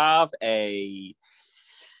 you could have a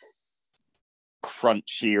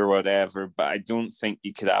crunchy or whatever, but I don't think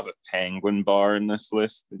you could have a penguin bar in this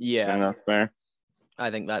list. Yeah. Isn't that fair? I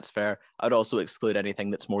think that's fair. I'd also exclude anything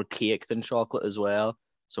that's more cake than chocolate as well.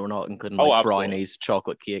 So we're not including brownies,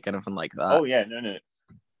 chocolate cake, anything like that. Oh, yeah, no.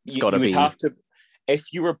 It's got to be. Have to,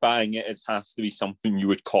 if you were buying it, it has to be something you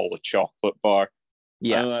would call a chocolate bar.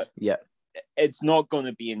 Yeah, yeah. It's not going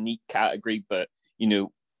to be a neat category, but, you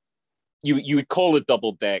would call a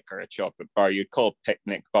double decker a chocolate bar. You'd call a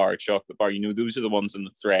picnic bar a chocolate bar. Those are the ones on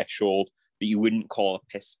the threshold that you wouldn't call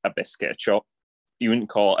a biscuit a chocolate. You wouldn't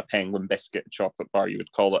call a penguin biscuit a chocolate bar. You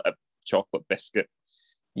would call it a chocolate biscuit.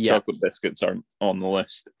 Yeah. Chocolate biscuits aren't on the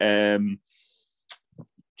list. Trying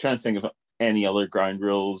to think of any other ground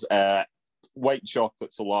rules. White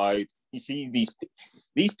chocolate's allowed. You see,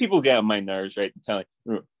 these people get on my nerves, right? To tell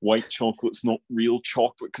you, white chocolate's not real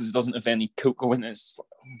chocolate because it doesn't have any cocoa in it.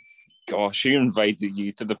 Gosh, who invited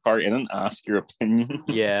you to the party? I didn't ask your opinion.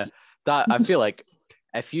 Yeah, that I feel like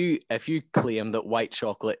if you claim that white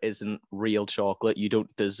chocolate isn't real chocolate, you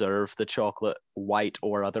don't deserve the chocolate, white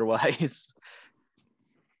or otherwise.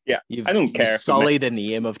 Yeah, I don't care. Sully the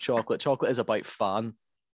name of chocolate. Chocolate is about fun.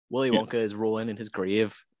 Willy Wonka is rolling in his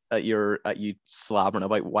grave at you slabbering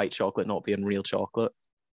about white chocolate not being real chocolate.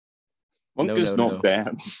 Wonka's not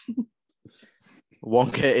bad.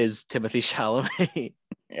 Wonka is Timothy Chalamet.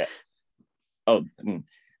 Yeah. Oh,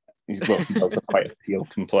 he does have quite a pale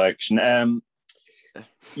complexion.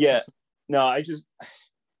 Yeah. No,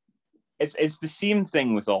 it's the same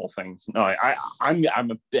thing with all things. No,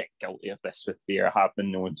 I'm a bit guilty of this with beer. I have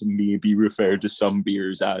been known to maybe refer to some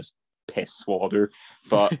beers as piss water,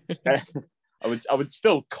 but I would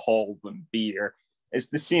still call them beer. It's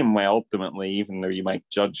the same way ultimately, even though you might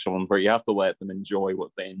judge someone, where you have to let them enjoy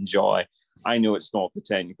what they enjoy. I know it's not the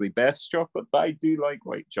technically best chocolate, but I do like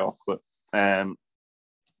white chocolate.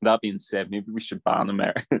 That being said, maybe we should ban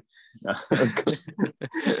America.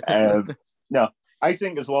 No, I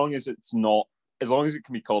think as long as it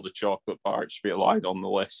can be called a chocolate bar, it should be allowed on the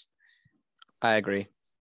list. I agree.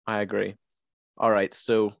 All right,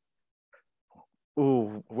 so,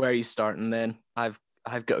 where are you starting then? I've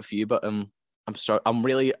got a few, but I'm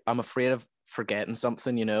afraid of forgetting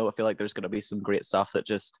something. I feel like there's going to be some great stuff that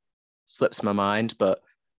just slips my mind, but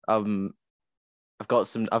I've got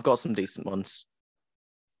some decent ones.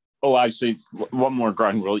 Oh, actually, one more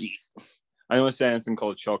ground rule. I know it's anything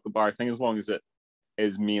called a chocolate bar. I think as long as it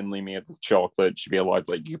is mainly made with chocolate, it should be allowed.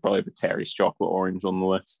 Like, you could probably put Terry's chocolate orange on the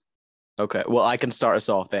list. Okay, well, I can start us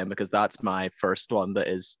off then, because that's my first one that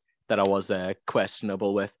I was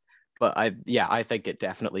questionable with. But I think it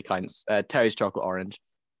definitely counts. Terry's chocolate orange,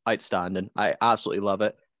 outstanding. I absolutely love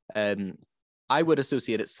it. I would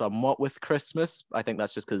associate it somewhat with Christmas. I think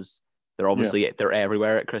that's just because they're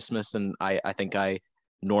everywhere at Christmas, and I think I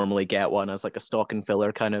normally get one as like a stocking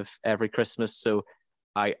filler kind of every Christmas. So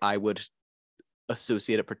I would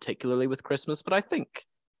associate it particularly with Christmas, but I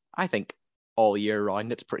think all year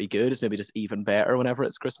round it's pretty good. It's maybe just even better whenever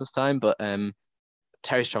it's Christmas time. But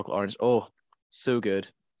Terry's chocolate orange, oh, so good,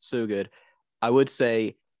 so good. I would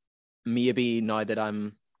say maybe now that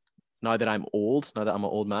I'm old, now that I'm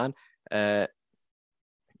an old man, it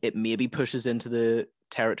maybe pushes into the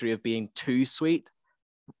territory of being too sweet.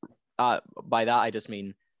 By that I just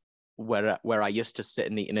mean where I used to sit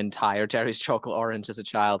and eat an entire Terry's chocolate orange as a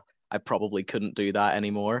child, I probably couldn't do that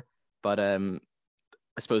anymore. But I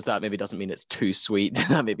suppose that maybe doesn't mean it's too sweet.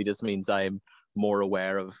 That maybe just means I'm more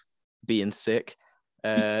aware of being sick.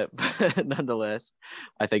 But nonetheless,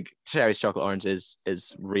 I think Terry's chocolate orange is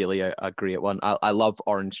really a great one. I love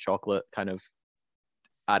orange chocolate kind of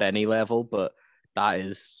at any level, but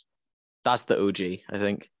that's the OG, I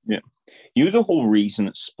think. Yeah. The whole reason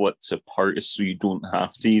it splits apart is so you don't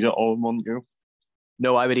have to eat it all in one go.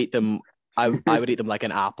 No, I would eat them. I would eat them like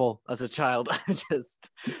an apple as a child. Just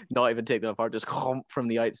not even take them apart, just hump from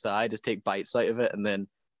the outside, just take bites out of it, and then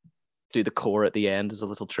do the core at the end as a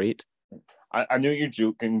little treat. I know you're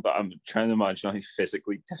joking, but I'm trying to imagine how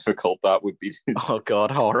physically difficult that would be. Oh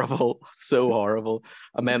God, horrible, so horrible.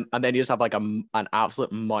 And then you just have like an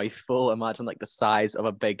absolute mouthful. Imagine like the size of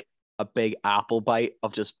a big apple bite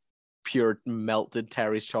of just pure melted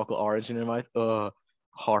Terry's chocolate orange in your mouth. Oh,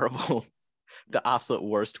 horrible. The absolute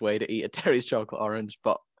worst way to eat a Terry's chocolate orange.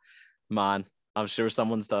 But man, I'm sure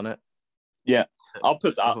someone's done it. Yeah, I'll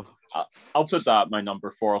put that. I'll put that at my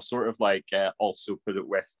number 4. I'll sort of like also put it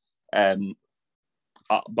with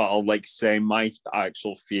but I'll like say my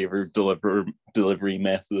actual favorite delivery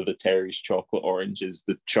method of a Terry's chocolate orange is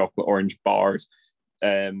the chocolate orange bars.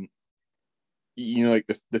 Like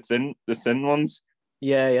the thin ones.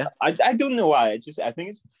 Yeah. I don't know why. I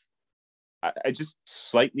think I just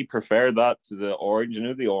slightly prefer that to the orange. I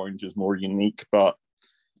know the orange is more unique, but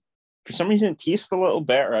for some reason it tastes a little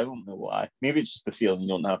better. I don't know why. Maybe it's just the feeling you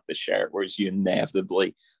don't have to share it, whereas you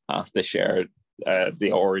inevitably have to share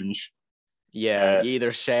the orange. Yeah, you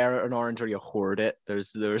either share an orange or you hoard it.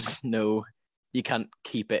 There's no, you can't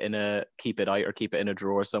keep it out or keep it in a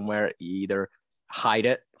drawer somewhere. You either hide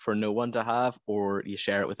it for no one to have or you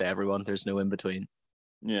share it with everyone. There's no in between.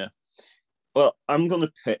 Yeah. Well, I'm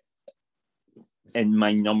gonna put in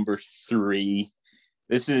my number 3.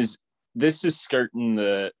 This is skirting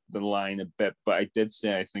the line a bit, but I did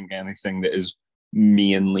say I think anything that is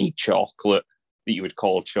mainly chocolate that you would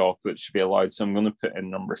call chocolate should be allowed. So I'm going to put in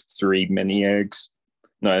number 3, mini eggs.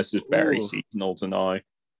 No, this is very seasonal to now.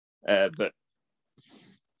 But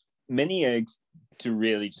mini eggs, to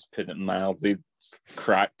really just put it mildly,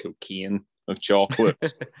 crack cocaine of chocolate.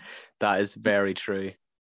 That is very true.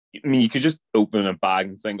 I mean, you could just open a bag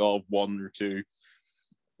and think, 1 or 2,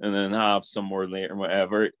 and then have some more later,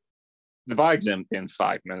 whatever. The bag's empty in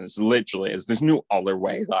 5 minutes. Literally is. There's no other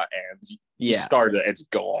way that ends. You start it, it's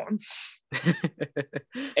gone.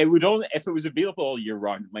 It would only, if it was available all year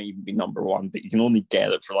round, it might even be number 1, but you can only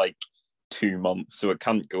get it for like 2 months, so it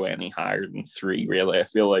can't go any higher than 3. Really, I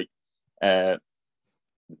feel like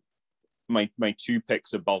my 2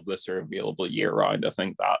 picks above this are available year round. I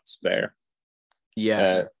think that's fair.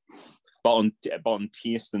 Yeah, but on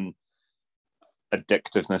taste and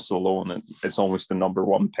addictiveness alone, it's almost the number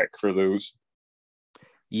 1 pick for those.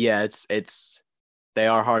 Yeah, They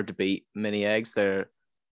are hard to beat. Mini eggs, they're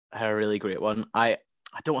a really great one. I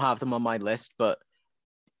don't have them on my list, but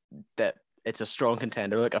that it's a strong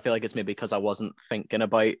contender. Like I feel like it's maybe because I wasn't thinking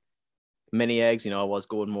about mini eggs. I was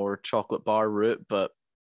going more chocolate bar route, but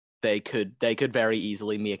they could very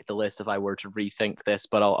easily make the list if I were to rethink this.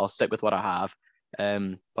 But I'll stick with what I have.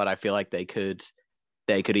 But I feel like they could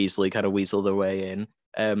easily kind of weasel their way in.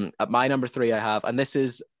 At my number three, I have, and this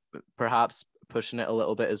is perhaps pushing it a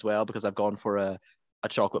little bit as well because I've gone for a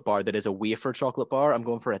chocolate bar that is a wafer chocolate bar. I'm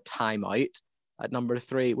going for a Time Out at number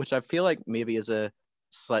three, which I feel like maybe is a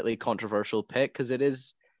slightly controversial pick because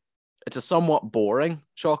it's a somewhat boring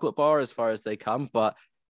chocolate bar as far as they come. But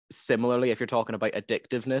similarly, if you're talking about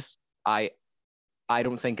addictiveness, I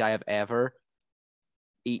don't think I have ever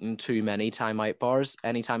eaten too many Time Out bars.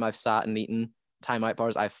 Anytime I've sat and eaten Time Out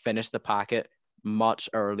bars, I've finished the packet much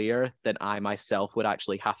earlier than I myself would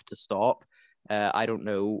actually have to stop. I don't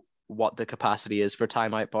know what the capacity is for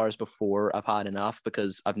Time Out bars before I've had enough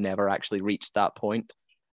because I've never actually reached that point.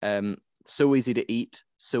 So easy to eat,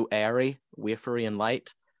 so airy, wafery and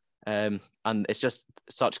light. And it's just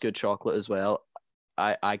such good chocolate as well.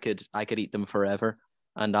 I could eat them forever,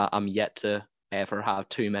 and I'm yet to ever have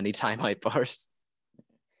too many Time Out bars.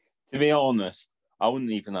 To be honest, I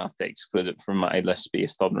wouldn't even have to exclude it from my list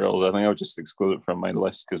based on rules. I think I would just exclude it from my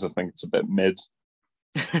list because I think it's a bit mid.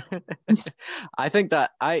 I think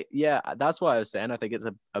that's why I was saying I think it's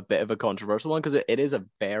a bit of a controversial one because it is a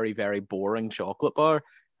very, very boring chocolate bar.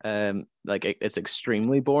 Like it's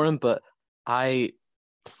extremely boring, but I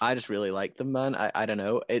just really like them, man. I don't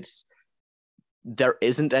know. There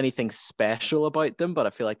isn't anything special about them, but I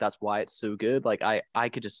feel like that's why it's so good. Like I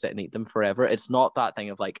could just sit and eat them forever. It's not that thing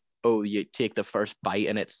of like, oh, you take the first bite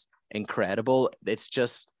and it's incredible. It's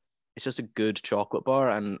just a good chocolate bar,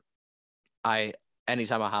 and I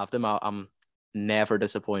anytime I have them, I'm never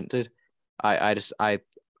disappointed. I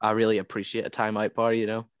really appreciate a Time Out bar. I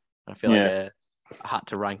feel like Yeah. I had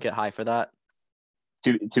to rank it high for that.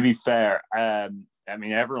 To be fair, I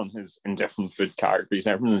mean, everyone has in different food categories.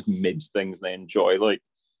 Everyone has mid things they enjoy. Like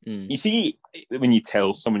you see, when you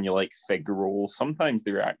tell someone you like fig rolls, sometimes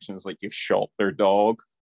the reaction is like you've shot their dog.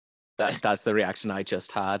 That's the reaction I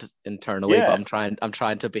just had internally, but Yeah, I'm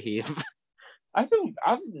trying to behave. I've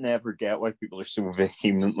never get why people are so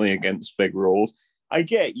vehemently against fig rolls. I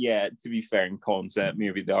get, yeah, to be fair, in concept,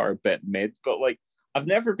 maybe they are a bit mid, but like I've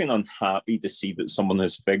never been unhappy to see that someone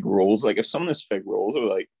has fig rolls. Like if someone has fig rolls, I'm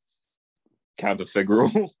like, can't have a fig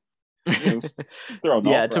roll. Throw an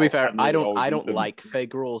Yeah, to be offer. fair, I I nearly don't always I eat don't them. like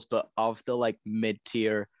fig rolls, but of the like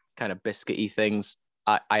mid-tier kind of biscuity things,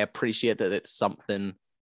 I appreciate that it's something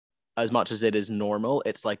as much as it is normal,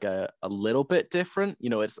 it's like a little bit different.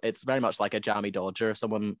 It's very much like a jammy dodger. If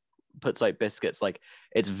someone puts out biscuits, like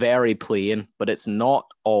it's very plain, but it's not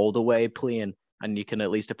all the way plain, and you can at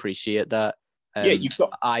least appreciate that. Yeah,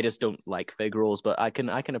 I just don't like fig rolls, but I can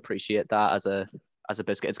appreciate that as a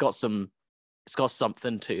biscuit. It's got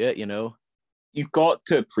something to it. you've got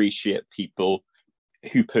to appreciate people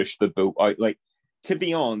who push the boat out. Like, to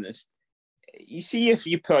be honest, you see, if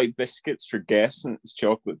you put out biscuits for guests and it's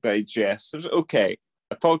chocolate digestive, okay,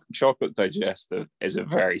 a chocolate digestive is a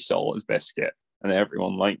very solid biscuit and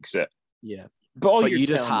everyone likes it. Yeah. But all But you're you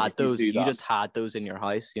just telling me had if you those. do You that, just had those in your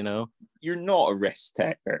house. you're not a risk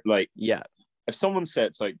taker. Like, Yeah. if someone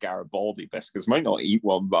sets out Garibaldi biscuits, I might not eat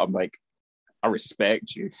one, but I'm like, I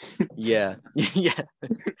respect you. Yeah. Yeah.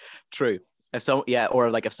 True.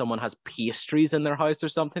 Or like if someone has pastries in their house or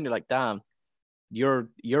something, you're like, damn,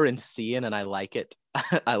 you're insane, and I like it.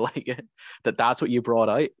 I like it that's what you brought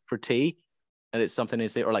out for tea, and it's something to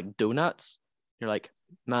say. Or like donuts, you're like,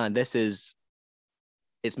 man, it's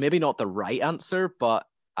maybe not the right answer, but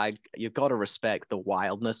you've got to respect the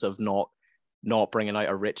wildness of not bringing out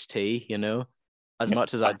a rich tea. As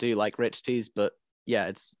much as I do like rich teas, but yeah,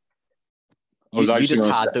 it's I you was you actually just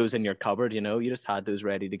going to say, had those in your cupboard. You just had those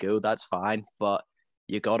ready to go. That's fine, but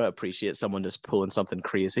you got to appreciate someone just pulling something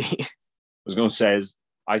crazy. is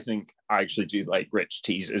I think I actually do like rich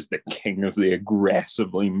teas as the king of the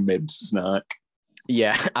aggressively mid snack.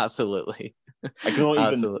 Yeah, absolutely. I cannot even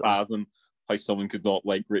Absolutely. fathom how someone could not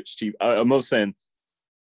like rich tea. I'm not saying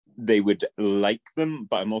they would like them,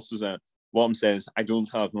 but I'm also saying what I'm saying is I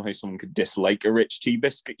don't know how someone could dislike a rich tea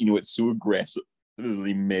biscuit. It's so aggressively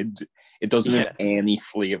mid. It doesn't have Yeah. any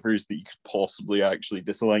flavors that you could possibly actually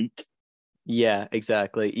dislike. Yeah,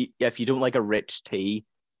 exactly. If you don't like a rich tea,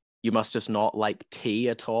 you must just not like tea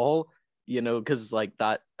at all, because like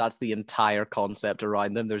that's the entire concept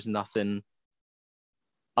around them. There's nothing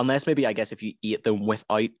unless maybe I guess if you eat them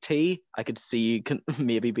without tea, I could see you can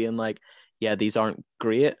maybe being like, yeah, these aren't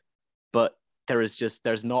great, but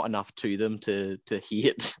there's not enough to them to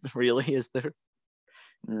hate, really, is there?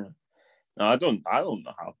 Yeah. No, I don't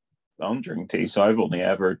know how. I don't drink tea, so I've only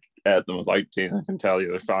ever had them without tea, and I can tell you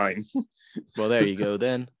they're fine. Well, there you go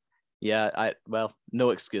then. Yeah, no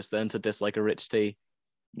excuse then to dislike a rich tea.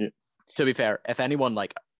 Yeah. To be fair, if anyone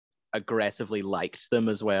like aggressively liked them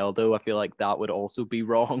as well, though, I feel like that would also be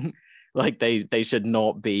wrong. Like they should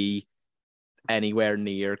not be anywhere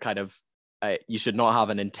near kind of. You should not have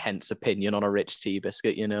an intense opinion on a rich tea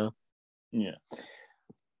biscuit, you know. Yeah.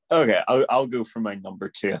 Okay, I'll go for my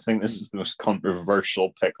number 2. I think this is the most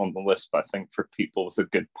controversial pick on the list, but I think for people with a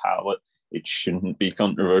good palate, it shouldn't be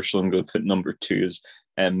controversial. I'm going to put number 2 as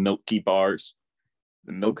Milky Bars.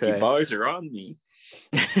 The Milky Bars are on me.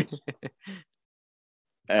 I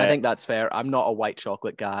think that's fair. I'm not a white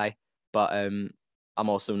chocolate guy, but I'm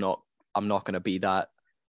also not. I'm not going to be that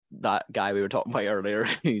guy we were talking about earlier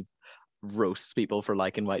who roasts people for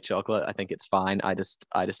liking white chocolate. I think it's fine. I just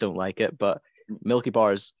don't like it. But Milky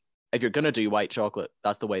Bars, if you're gonna do white chocolate,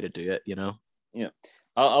 that's the way to do it, you know. Yeah,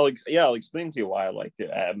 I'll explain to you why I like it.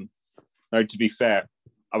 Now, to be fair,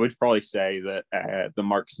 I would probably say that the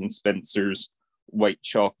Marks and Spencer's white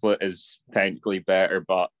chocolate is technically better,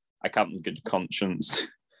 but I can't in good conscience.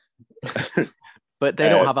 But they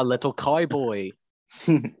don't have a little cowboy.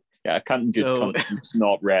 Yeah, I can't in good conscience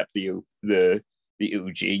not rep the OG.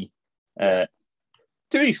 To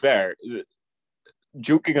be fair,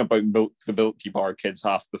 joking about the Milky Bar kids,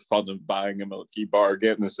 half the fun of buying a Milky Bar,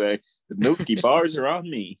 getting to say the Milky Bars are on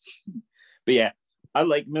me. But yeah, I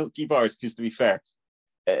like Milky Bars because, to be fair,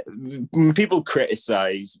 when people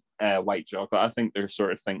criticize white chocolate, I think they're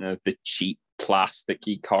sort of thinking of the cheap,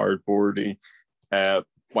 plasticky, cardboardy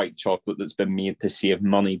white chocolate that's been made to save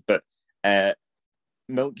money. But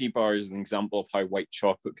Milky Bar is an example of how white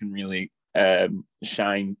chocolate can really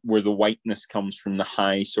shine, where the whiteness comes from the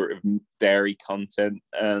high sort of dairy content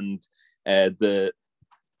and a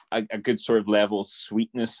good sort of level of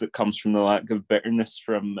sweetness that comes from the lack of bitterness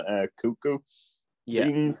from cocoa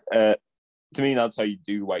beans. To me, that's how you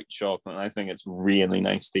do white chocolate, and I think it's really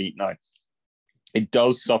nice to eat. Now, it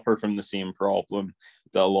does suffer from the same problem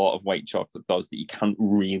that a lot of white chocolate does, that you can't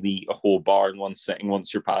really eat a whole bar in one sitting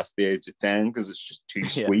once you're past the age of 10 because it's just too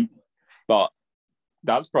sweet. But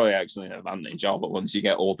that's probably actually an advantage of it once you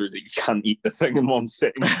get older, that you can't eat the thing in one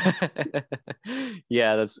sitting.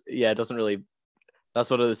 It doesn't really.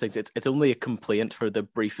 That's one of those things. It's only a complaint for the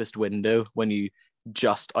briefest window when you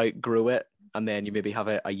just outgrow it, and then you maybe have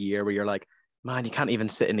a year where you're like, man, you can't even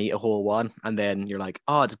sit and eat a whole one, and then you're like,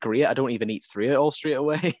 oh, it's great. I don't even eat through it all straight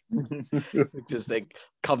away. It just like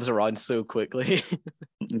comes around so quickly.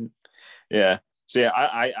 Yeah. So yeah,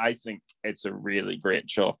 I think it's a really great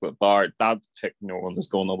chocolate bar. That pick no one is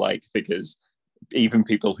going to like, because even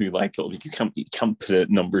people who like it, you can't put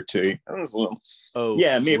it number 2. Oh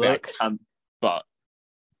yeah, maybe look, I can, but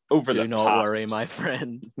over do the not past... worry, my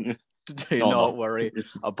friend. Do not worry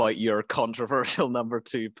about your controversial number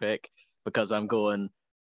 2 pick, because I'm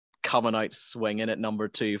coming out swinging at number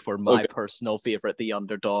 2 for my personal favorite, the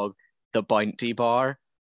underdog, the Bounty Bar.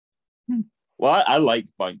 Well, I like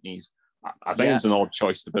Bounties. I think it's an odd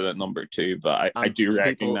choice to put at number 2, but I do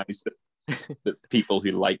recognize that people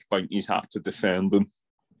who like Bounties have to defend them.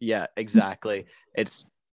 Yeah, exactly. It's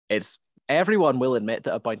everyone will admit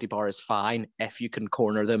that a Bounty Bar is fine if you can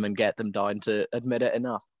corner them and get them down to admit it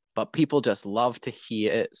enough. But people just love to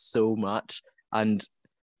hate it so much, and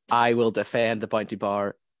I will defend the Bounty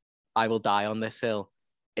Bar. I will die on this hill.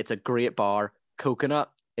 It's a great bar.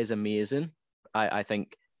 Coconut is amazing. I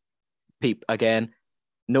think again,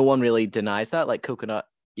 no one really denies that. Like coconut,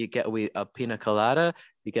 you get a pina colada,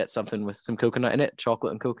 you get something with some coconut in it,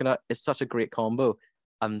 chocolate and coconut. It's such a great combo.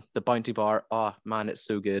 And the Bounty Bar, oh man, it's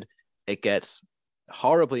so good. It gets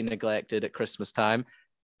horribly neglected at Christmas time.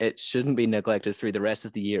 It shouldn't be neglected through the rest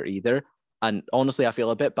of the year either. And honestly, I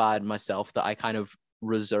feel a bit bad myself that I kind of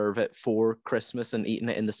reserve it for Christmas and eating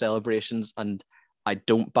it in the celebrations, and I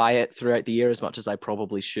don't buy it throughout the year as much as I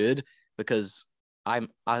probably should, because I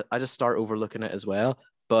just start overlooking it as well.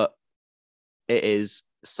 But it is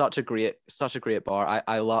such a great bar.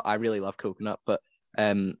 I really love coconut, but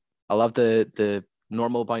I love the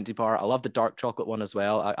normal Bounty Bar. I love the dark chocolate one as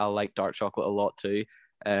well. I like dark chocolate a lot too.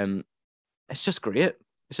 It's just great.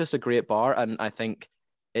 It's just a great bar, and I think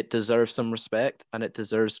it deserves some respect, and it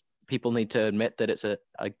deserves, people need to admit that it's a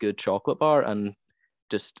good chocolate bar and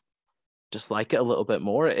just like it a little bit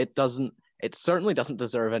more. It certainly doesn't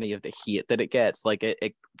deserve any of the hate that it gets. Like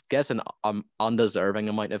it gets an undeserving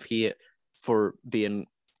amount of hate for being,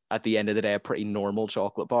 at the end of the day, a pretty normal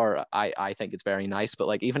chocolate bar. I think it's very nice, but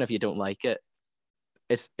like even if you don't like it,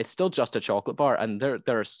 it's still just a chocolate bar, and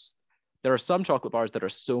there are some chocolate bars that are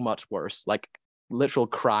so much worse, like literal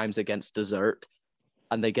crimes against dessert,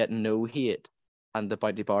 and they get no hate, and the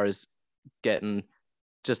Bounty Bar is getting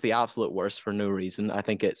just the absolute worst for no reason. I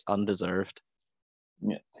think it's undeserved.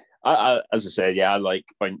 Yeah. As I said, yeah, I like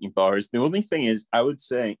Bounty Bars. The only thing is, I would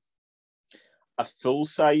say a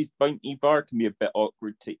full-sized Bounty Bar can be a bit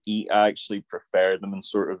awkward to eat. I actually prefer them in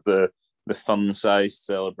sort of the fun-sized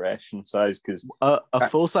celebration size, because a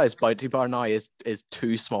full-size Bounty Bar now is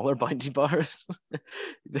two smaller Bounty Bars.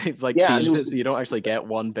 They've like changed it so you don't actually get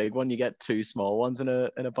one big one, you get two small ones in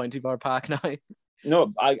a Bounty Bar pack now.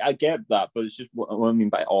 No, I get that, but it's just what I mean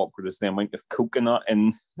by awkward is the amount of coconut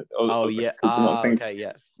and coconut things. Okay,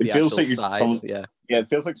 yeah. It feels like it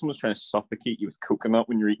feels like someone's trying to suffocate you with coconut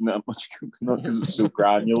when you're eating that much coconut because it's so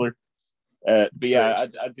granular. But yeah,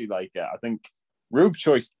 I do like it. I think rogue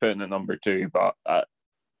choice to put in at number 2, but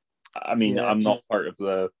I mean, I'm not part of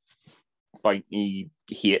the Bounty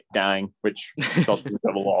hate gang, which doesn't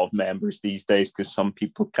have a lot of members these days because some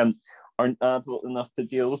people aren't adult enough to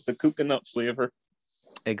deal with the coconut flavor.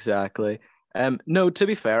 Exactly. No, to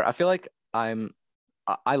be fair, I feel like I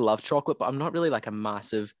love chocolate, but I'm not really like a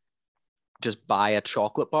massive just buy a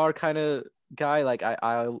chocolate bar kind of guy. Like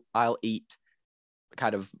I'll eat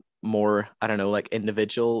kind of more, I don't know, like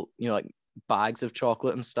individual, like bags of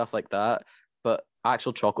chocolate and stuff like that. But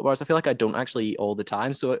actual chocolate bars, I feel like I don't actually eat all the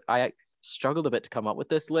time. So I struggled a bit to come up with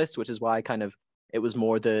this list, which is why it was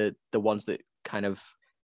more the ones that kind of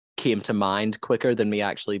came to mind quicker than me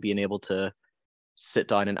actually being able to sit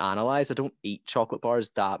down and analyze. I don't eat chocolate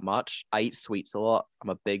bars that much. I eat sweets a lot. I'm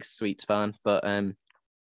a big sweets fan, but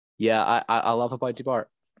yeah, I love a Bounty Bar.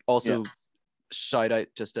 Also, shout out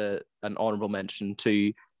just an honorable mention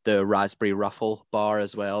to the Raspberry Ruffle bar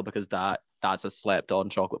as well, because that's a slept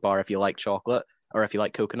on chocolate bar if you like chocolate, or if you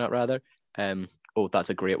like coconut rather. That's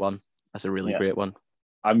a great one. That's a really great one.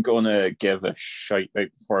 I'm going to give a shout out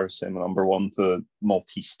before I say my number 1 to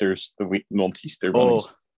Maltesters, the wheat Malteser bunnies.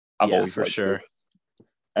 I've always for sure.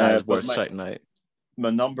 That is worth shouting out. My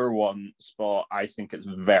number 1 spot, I think it's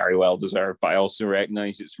very well deserved, but I also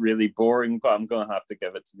recognize it's really boring, but I'm going to have to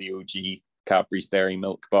give it to the OG Cadbury's Dairy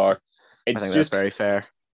Milk Bar. I think that's very fair.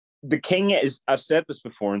 The king is, I've said this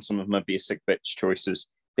before in some of my basic bitch choices,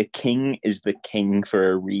 the king is the king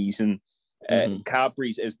for a reason.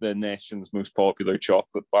 Cadbury's is the nation's most popular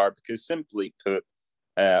chocolate bar because, simply put,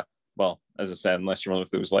 well, as I said, unless you're one of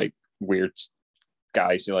those like weird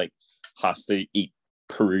guys who like has to eat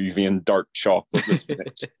Peruvian dark chocolate that's been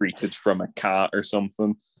excreted from a cat or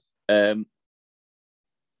something,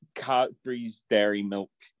 Cadbury's Dairy Milk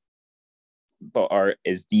Bar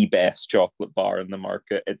is the best chocolate bar in the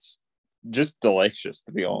market. It's just delicious,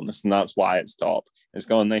 to be honest, and that's why it's top. It's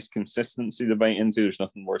got a nice consistency to bite into. There's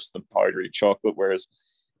nothing worse than powdery chocolate, whereas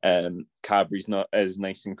Cadbury's not as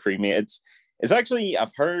nice and creamy. It's actually,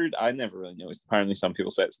 I've heard, I never really noticed. Apparently, some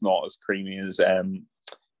people say it's not as creamy as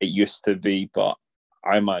it used to be, but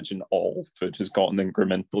I imagine all food has gotten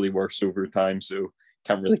incrementally worse over time, so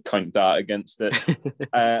can't really count that against it.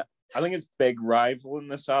 I think its big rival in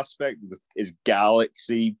this aspect is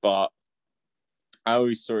Galaxy, but I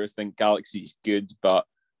always sort of think Galaxy's good, but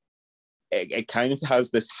it kind of has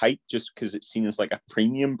this hype just because it's seen as like a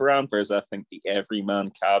premium brand, whereas I think the everyman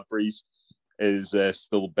Cadbury's is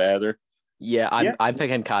still better. Yeah, I'm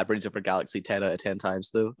picking Cadbury's over Galaxy 10 out of 10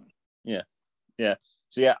 times, though. Yeah.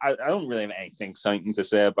 So yeah, I don't really have anything exciting to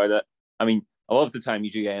say about it. I mean, a lot of the time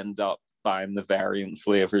you do end up buying the variant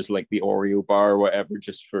flavors like the Oreo bar or whatever,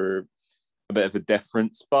 just for a bit of a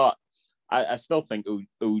difference. But I still think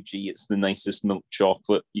OG, it's the nicest milk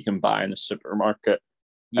chocolate you can buy in a supermarket.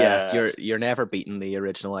 Yeah, you're never beating the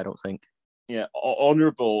original, I don't think. Yeah,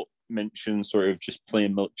 honorable mention, sort of just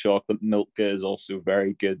plain milk chocolate. Milka is also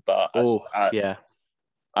very good, but I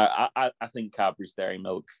think Cadbury's Dairy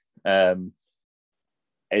Milk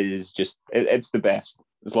is just it's the best.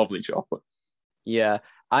 It's lovely chocolate. Yeah,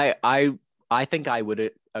 I think I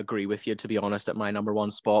would agree with you, to be honest, at my number 1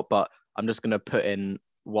 spot, but I'm just gonna put in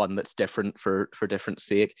one that's different for different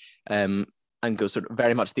sake, and go sort of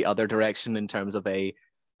very much the other direction in terms of a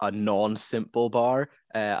non-simple bar,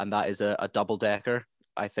 and that is a double decker.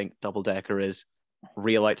 I think double decker is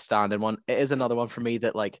real outstanding one. It is another one for me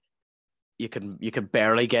that like you can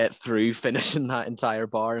barely get through finishing that entire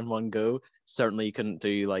bar in one go. Certainly you couldn't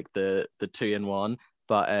do like the 2-in-1,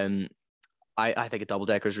 but I think a double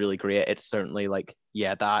decker is really great. It's certainly like,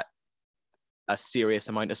 that a serious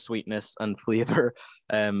amount of sweetness and flavor,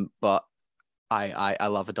 but I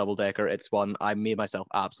love a double decker. It's one I made myself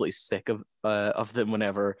absolutely sick of them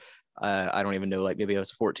whenever I don't even know, like maybe I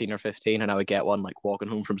was 14 or 15, and I would get one like walking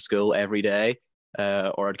home from school every day,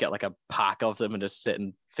 or I'd get like a pack of them and just sit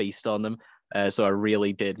and feast on them. So I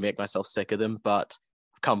really did make myself sick of them, but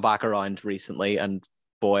I've come back around recently, and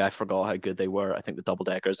boy, I forgot how good they were. I think the double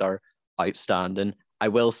deckers are outstanding. I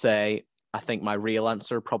will say, I think my real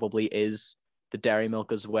answer probably is the dairy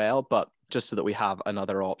milk as well, but just so that we have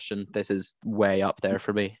another option, this is way up there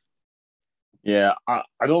for me. Yeah, I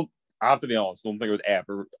don't. I have to be honest. I don't think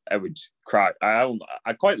I would crack. I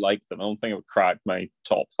quite like them. I don't think it would crack my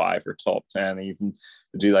top 5 or top 10 even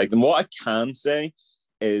to do like them. What I can say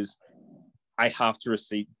is I have to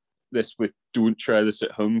receipt this with don't try this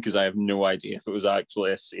at home, because I have no idea if it was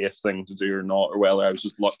actually a safe thing to do or not, or whether I was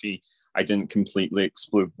just lucky I didn't completely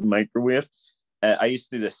explode the microwave. I used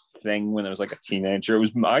to do this thing when I was like a teenager. It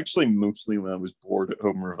was actually mostly when I was bored at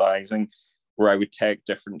home revising, where I would take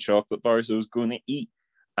different chocolate bars I was going to eat,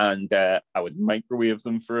 and I would microwave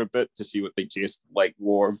them for a bit to see what they taste like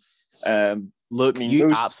warm. Look,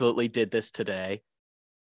 you absolutely did this today.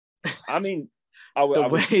 I mean,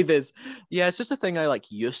 yeah, it's just a thing I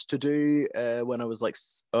like used to do when I was like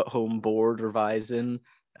at home bored revising.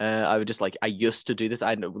 I would just I used to do this.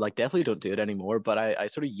 I like definitely don't do it anymore, but I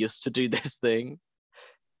sort of used to do this thing.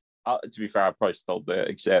 To be fair, I probably still do it,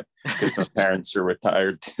 except because my parents are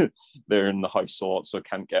retired. They're in the house a lot, so I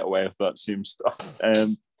can't get away with that same stuff.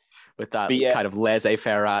 With that kind of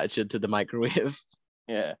laissez-faire attitude to the microwave.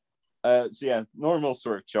 Yeah. So yeah, normal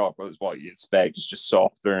sort of chocolate is what you expect. It's just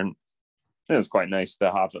softer, and it's quite nice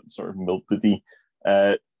to have it sort of melty.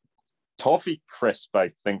 Toffee crisp, I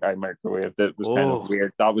think I microwaved. It was kind of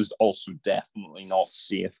weird. That was also definitely not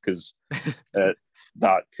safe, because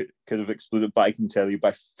that could have exploded. But I can tell you,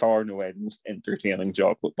 by far and away, the most entertaining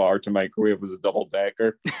chocolate bar to microwave was a double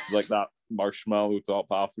decker. It's like that marshmallow top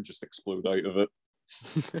half would just explode out of it.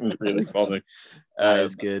 It was really funny. That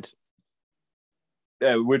is good.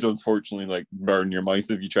 It would unfortunately burn your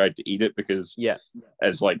mouth if you tried to eat it, because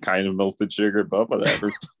it's like kind of melted sugar, but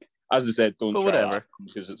whatever. As I said, don't try that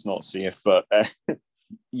because it's not safe. But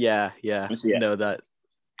yeah. No,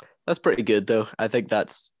 that's pretty good though. I think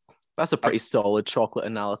that's a pretty solid chocolate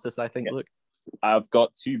analysis, I think. Look, I've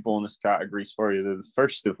got 2 bonus categories for you. The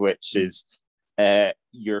first of which is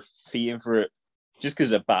your favorite, just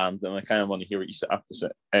because of band, and I kind of want to hear what you have to say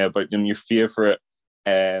about your favorite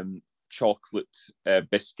chocolate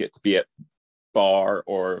biscuit, be it bar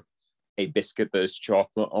or a biscuit that has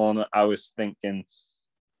chocolate on it. I was thinking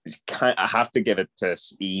I have to give it to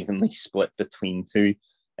evenly split between 2.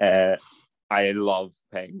 I love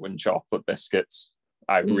Penguin chocolate biscuits.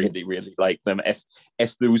 I really, really like them.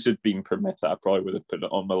 If those had been permitted, I probably would have put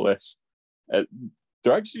it on my list.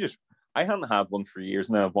 They're actually I hadn't had one for years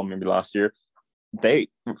now. I had one maybe last year. They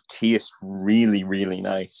taste really, really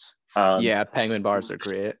nice. Yeah, Penguin bars are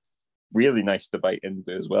great. Really nice to bite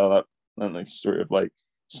into as well. That nice sort of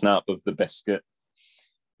snap of the biscuit.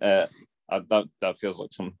 That feels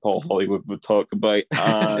like something Paul Hollywood would talk about.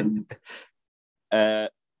 And and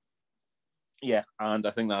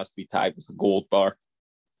I think that has to be tied with a gold bar.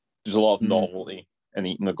 There's a lot of novelty in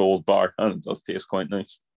eating a gold bar, and it does taste quite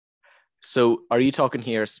nice. So are you talking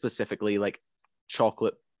here specifically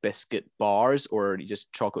chocolate biscuit bars, or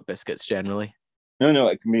just chocolate biscuits generally? No,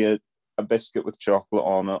 it can be a biscuit with chocolate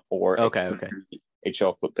on it, or a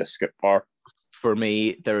chocolate biscuit bar. For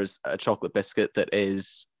me, there's a chocolate biscuit that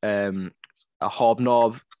is a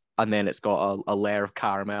hobnob, and then it's got a layer of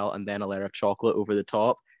caramel and then a layer of chocolate over the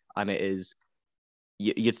top, and it is,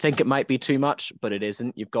 you'd think it might be too much, but it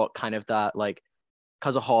isn't. You've got kind of that,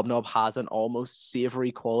 because a hobnob has an almost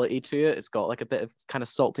savory quality to it, it's got a bit of kind of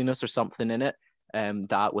saltiness or something in it,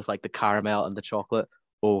 that with the caramel and the chocolate,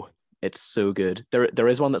 it's so good. There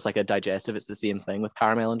is one that's a digestive, it's the same thing with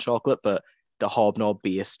caramel and chocolate, but the hobnob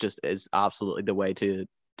base just is absolutely the way to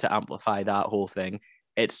amplify that whole thing.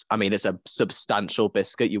 It's a substantial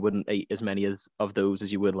biscuit. You wouldn't eat as many of those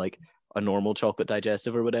as you would a normal chocolate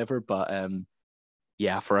digestive or whatever, but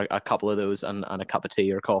for a couple of those and a cup of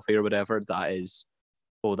tea or coffee or whatever, that's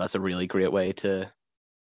a really great way to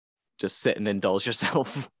just sit and indulge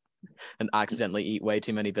yourself and accidentally eat way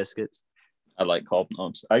too many biscuits. I like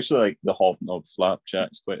hobnobs. I actually like the hobnob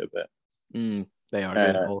flapjacks quite a bit. They are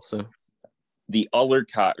good also. The other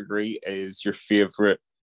category is your favorite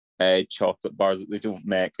chocolate bar that they don't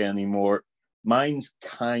make anymore. Mine's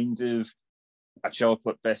kind of a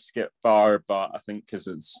chocolate biscuit bar, but I think because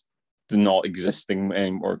it's the not existing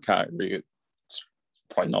anymore category, it's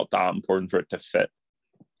probably not that important for it to fit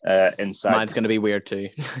inside. Mine's going to be weird too.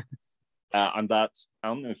 And that's, I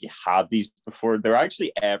don't know if you had these before. They're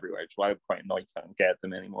actually everywhere. It's why I'm quite annoyed I can't get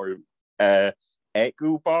them anymore.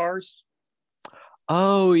 Eggo bars.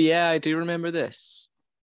 Oh, yeah, I do remember this.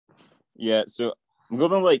 Yeah, so I'm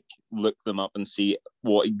gonna like look them up and see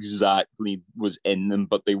what exactly was in them,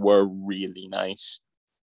 but they were really nice.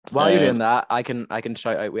 While you're doing that, I can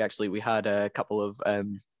shout out. We had a couple of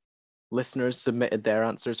listeners submitted their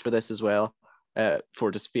answers for this as well,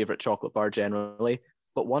 for just favorite chocolate bar generally.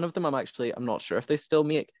 But one of them, I'm not sure if they still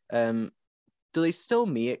make. Do they still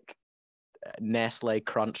make Nestle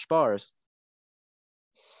Crunch bars,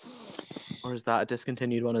 or is that a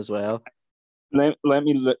discontinued one as well? Let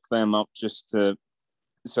me look them up just to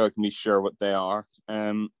so I can be sure what they are.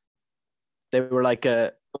 They were like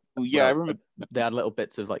I remember. They had little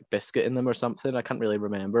bits of like biscuit in them or something. I can't really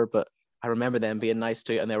remember, but I remember them being nice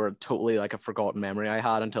too, and they were totally like a forgotten memory I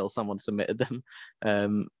had until someone submitted them.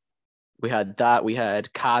 We had that. We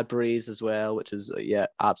had Cadbury's as well, which is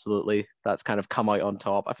absolutely, that's kind of come out on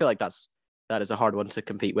top. I feel like that is a hard one to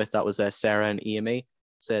compete with. That was Sarah and Amy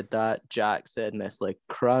said that. Jack said Nestle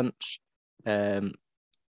Crunch.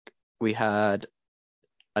 We had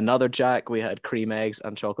another Jack. We had cream eggs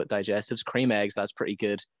and chocolate digestives. Cream eggs, that's pretty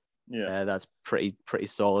good. Yeah, that's pretty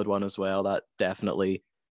solid one as well. That definitely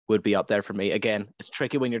would be up there for me. Again, it's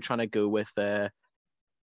tricky when you're trying to go with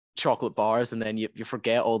chocolate bars and then you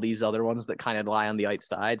forget all these other ones that kind of lie on the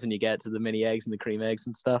outsides, and you get to the mini eggs and the cream eggs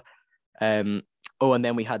and stuff. And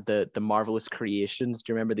then we had the Marvelous Creations.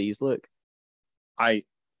 Do you remember these, Luke? I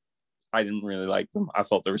didn't really like them. I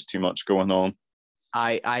thought there was too much going on.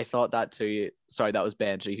 I thought that too. Sorry, that was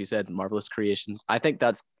Benji who said Marvelous Creations. I think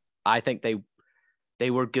they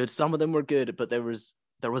were good. Some of them were good, but there was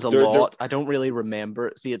a lot. I don't really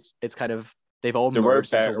remember. See, it's kind of, they've all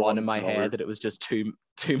merged into one in my head that it was just too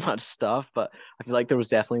much stuff. But I feel like there was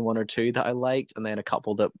definitely one or two that I liked, and then a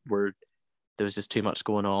couple that there was just too much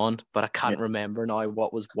going on. But I can't remember now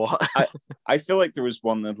what was what. I feel like there was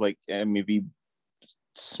one that like maybe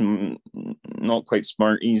not quite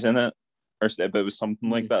Smarties in it, but it was something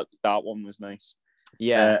like that. That one was nice.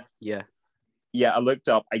 Yeah. I looked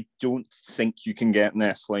up. I don't think you can get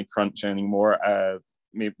Nestle Crunch anymore.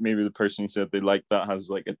 Maybe the person who said they like that has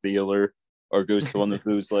like a dealer or goes to one of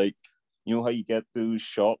those like, you know how you get those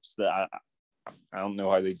shops that I don't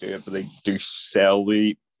know how they do it, but they do sell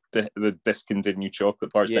the discontinued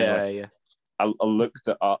chocolate bars. Yeah. I looked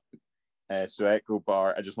it up. So Echo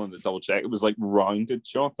Bar, I just wanted to double check. It was like rounded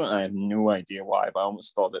chocolate. I have no idea why, but I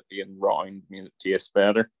almost thought it being round means it tastes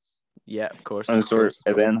better. Yeah, of course. And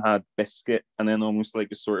it then had biscuit and then almost like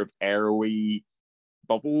a sort of airy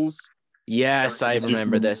bubbles. Yes, I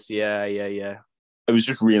remember this. Yeah. It was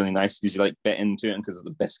just really nice because you like bit into it, and because of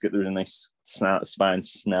the biscuit, there was a nice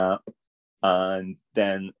snap. And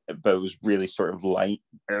then, but it was really sort of light.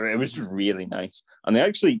 It was just really nice. And they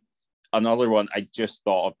actually, another one I just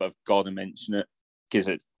thought of, but I've got to mention it because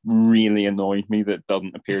it really annoyed me that it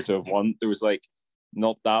doesn't appear to have won. There was like,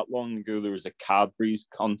 not that long ago, there was a Cadbury's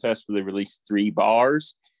contest where they released 3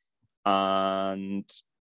 bars, and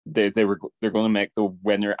they're going to make the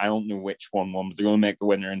winner. I don't know which one won, but they're going to make the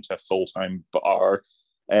winner into a full-time bar.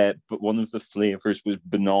 But one of the flavors was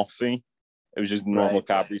banoffee. It was just normal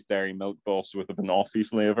Cadbury's Dairy Milk, but also with a banoffee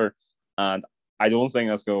flavor. And I don't think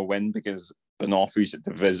that's going to win because banoffee's a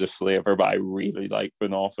divisive flavor, but I really like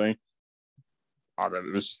banoffee.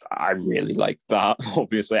 I really like that.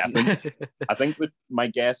 Obviously, I think that my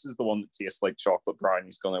guess is the one that tastes like chocolate brownie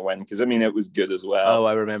is going to win because I mean it was good as well. Oh,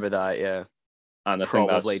 I remember that. Yeah, and I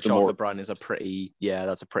probably think chocolate brownie is a pretty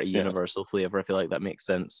universal flavor. I feel like that makes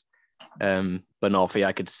sense. Banoffee,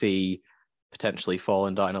 I could see potentially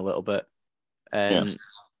falling down a little bit.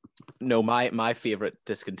 No, my favorite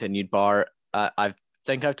discontinued bar. I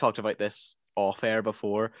think I've talked about this off air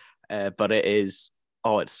before, but it is.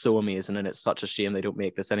 Oh, it's so amazing, and it's such a shame they don't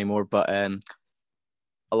make this anymore. But a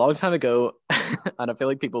long time ago, and I feel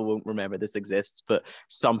like people won't remember this exists, but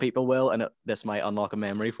some people will, and this might unlock a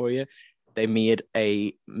memory for you. They made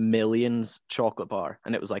a Millions chocolate bar,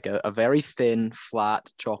 and it was like a very thin,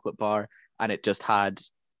 flat chocolate bar, and it just had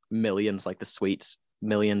Millions, like the sweets,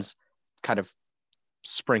 Millions, kind of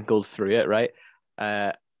sprinkled through it, right?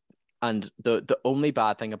 And the only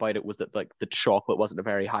bad thing about it was that like the chocolate wasn't a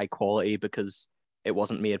very high quality because it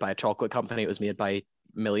wasn't made by a chocolate company. It was made by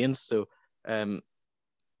Millions. So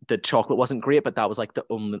the chocolate wasn't great, but that was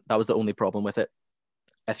the only problem with it.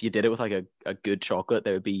 If you did it with like a good chocolate,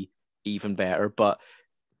 they would be even better. But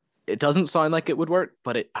it doesn't sound like it would work,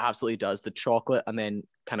 but it absolutely does. The chocolate and then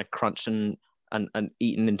kind of crunching and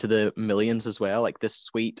eating into the Millions as well, like the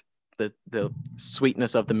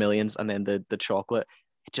sweetness of the Millions and then the chocolate.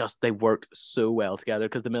 They worked so well together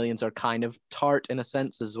because the Millions are kind of tart in a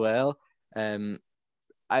sense as well.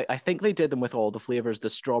 I think they did them with all the flavors. The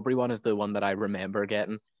strawberry one is the one that I remember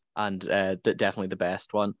getting, and definitely the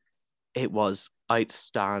best one. It was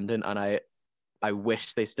outstanding, and I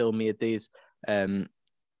wish they still made these.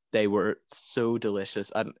 They were so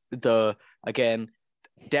delicious, and again,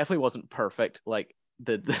 definitely wasn't perfect. Like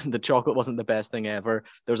the chocolate wasn't the best thing ever.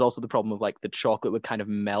 There was also the problem of like the chocolate would kind of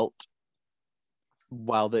melt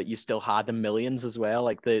while that you still had the millions as well.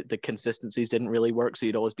 Like the consistencies didn't really work, so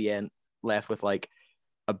you'd always be left with like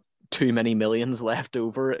too many millions left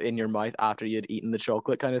over in your mouth after you'd eaten the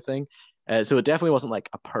chocolate kind of thing. So it definitely wasn't like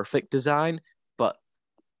a perfect design, but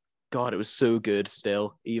God, it was so good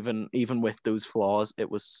still. Even with those flaws, it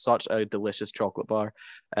was such a delicious chocolate bar.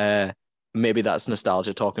 Maybe that's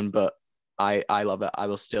nostalgia talking, but I love it. I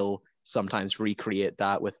will still sometimes recreate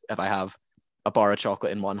that with if I have a bar of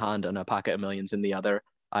chocolate in one hand and a packet of millions in the other.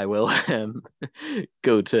 I will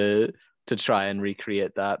go to try and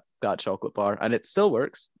recreate that chocolate bar, and it still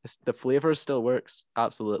works. The flavor still works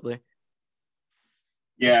absolutely.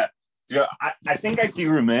 Yeah. So I think I do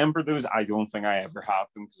remember those. I don't think I ever had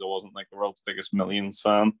them because I wasn't like the world's biggest Millions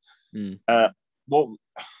fan. What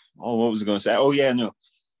was I going to say? Oh yeah, no.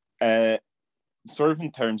 Sort of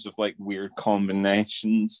in terms of like weird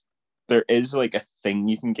combinations, there is like a thing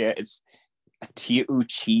you can get. It's a Taito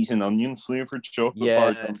cheese and onion flavored chocolate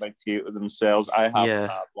bar done by Taito themselves. I haven't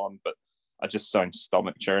had one, but it just sounds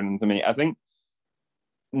stomach churning to me. I think.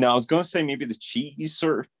 No, I was going to say maybe the cheese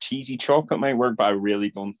sort of cheesy chocolate might work, but I really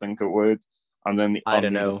don't think it would. And then the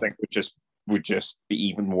onion, I think would just be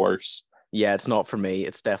even worse. Yeah, it's not for me.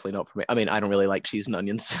 It's definitely not for me. I mean, I don't really like cheese and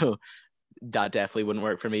onions, so that definitely wouldn't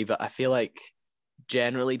work for me. But I feel like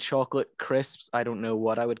generally chocolate crisps, I don't know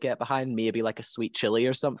what I would get behind. Maybe like a sweet chili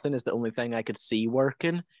or something is the only thing I could see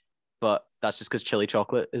working. But that's just because chili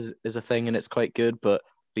chocolate is a thing and it's quite good. But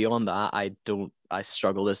beyond that, I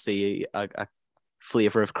struggle to see a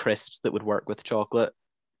flavor of crisps that would work with chocolate.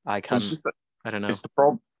 I don't know. It's the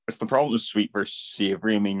problem with sweet versus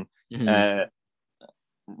savory. I mean,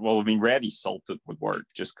 ready salted would work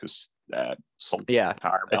just because salt,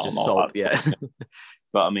 caramel, it's just salt,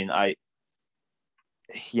 But I mean, I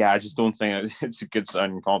just don't think it's a good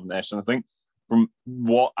sounding combination. I think from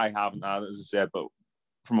what I haven't had, as I said, but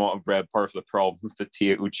from what I've read, part of the problem with the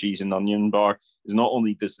Taito cheese and onion bar is not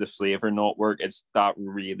only does the flavor not work, it's that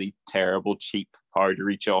really terrible, cheap,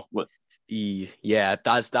 powdery chocolate. Yeah,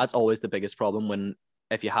 that's always the biggest problem when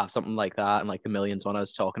if you have something like that and like the Millions one I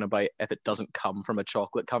was talking about, if it doesn't come from a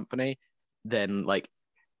chocolate company, then like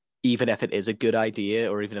even if it is a good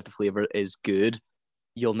idea or even if the flavor is good,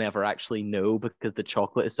 you'll never actually know because the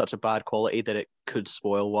chocolate is such a bad quality that it could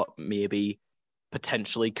spoil what maybe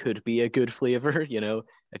potentially could be a good flavor, if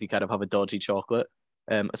you kind of have a dodgy chocolate.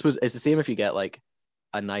 I suppose it's the same if you get like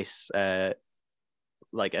a nice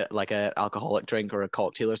like a alcoholic drink or a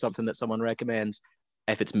cocktail or something that someone recommends.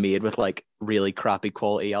 If it's made with like really crappy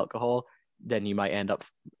quality alcohol, then you might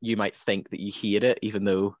think that you hate it, even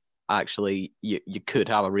though actually you could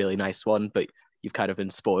have a really nice one, but you've kind of been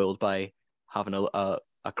spoiled by having a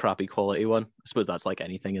crappy quality one. I suppose that's like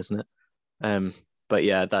anything, isn't it? But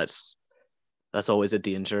yeah, that's always a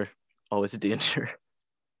danger. Always a danger.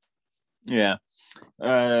 Yeah.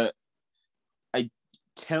 I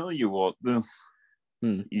tell you what, though,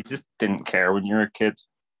 you just didn't care when you were a kid.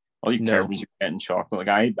 All you cared was you're getting chocolate.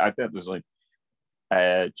 Like I bet there's like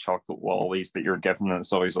chocolate wallies that you're given, and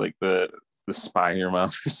it's always like the Spider-Man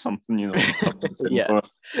or something, Yeah.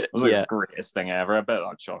 It was like the greatest thing ever. I bet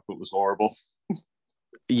that chocolate was horrible.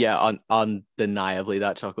 Yeah, undeniably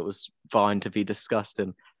that chocolate was bound to be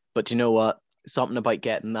disgusting. But you know what? Something about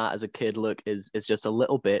getting that as a kid look is just a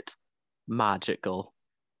little bit magical.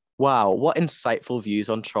 Wow, what insightful views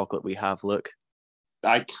on chocolate we have, look.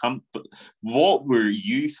 I can't. What were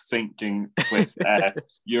you thinking with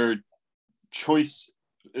your choice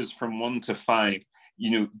is from 1 to 5?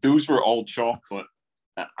 Those were all chocolate.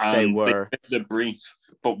 And they were the brief.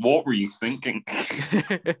 But what were you thinking?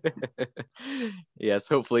 Yes,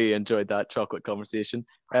 hopefully you enjoyed that chocolate conversation.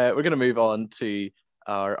 We're going to move on to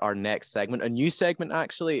our next segment, a new segment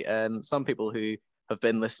actually. Some people who have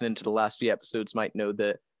been listening to the last few episodes might know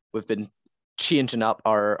that we've been changing up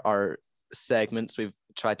our segments. We've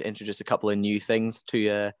tried to introduce a couple of new things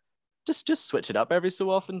to just switch it up every so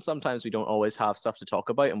often. Sometimes we don't always have stuff to talk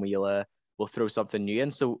about, and we'll throw something new in.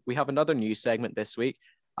 So we have another new segment this week.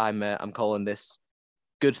 I'm calling this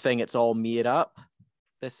 "Good Thing It's All Made Up."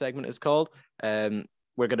 This segment is called. We're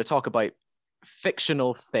going to talk about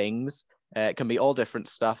fictional things. It can be all different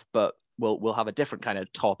stuff, but we'll have a different kind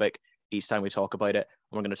of topic each time we talk about it.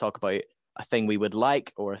 And we're going to talk about a thing we would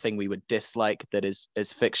like or a thing we would dislike that is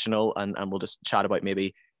fictional, and we'll just chat about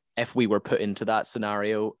maybe if we were put into that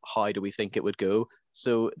scenario, how do we think it would go?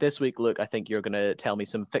 So this week, Luke, I think you're going to tell me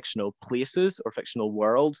some fictional places or fictional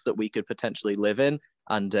worlds that we could potentially live in,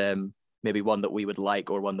 and maybe one that we would like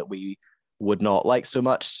or one that we would not like so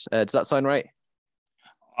much. Does that sound right?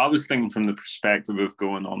 I was thinking from the perspective of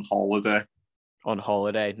going on holiday. On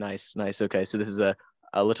holiday, nice. Okay, so this is a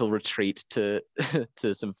little retreat to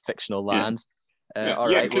to some fictional lands. All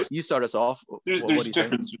right, well, you start us off. There's What do a you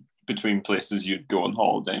difference between places you'd go on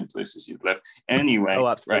holiday and places you'd live. Anyway, Oh,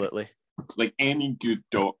 absolutely. Right, like any good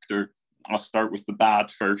doctor, I'll start with the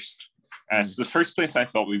bad first. So the first place I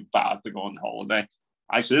thought would be bad to go on holiday,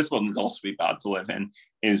 actually this one would also be bad to live in,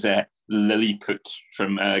 is Lilliput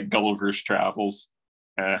from Gulliver's Travels.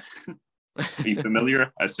 Are you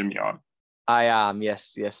familiar? I assume you are. I am,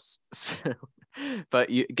 yes. So, but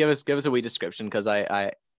you give us a wee description, because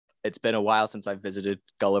I it's been a while since I've visited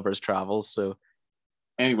Gulliver's Travels. So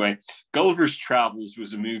anyway, Gulliver's Travels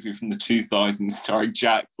was a movie from the 2000s starring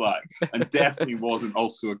Jack Black, and definitely wasn't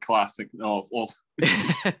also a classic novel.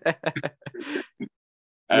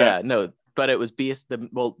 Yeah, no, but it was based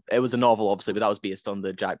it was a novel, obviously, but that was based on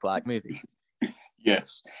the Jack Black movie.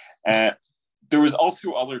 Yes. There was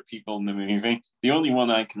also other people in the movie. The only one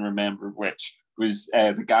I can remember which was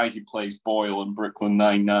the guy who plays Boyle in Brooklyn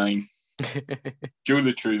Nine-Nine. Joe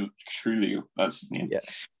Trulio, that's his name.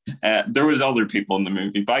 Yeah. There was other people in the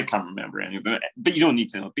movie, but I can't remember any of them. But you don't need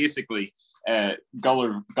to know. Basically,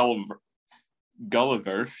 Gulliver.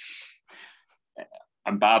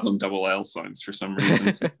 I'm bad on double L sounds for some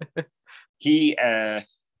reason. He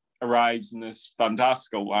arrives in this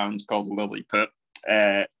fantastical land called Lilliput,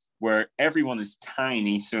 where everyone is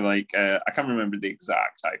tiny. So, like, I can't remember the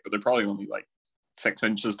exact height, but they're probably only like 6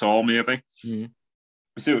 inches tall, maybe. Mm.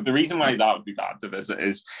 So the reason why that would be bad to visit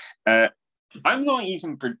is I'm not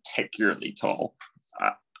even particularly tall.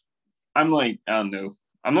 I'm like, I don't know,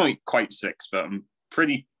 I'm not quite 6 foot. I'm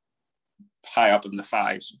pretty high up in the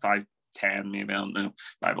 5s, 5'10", maybe, I don't know,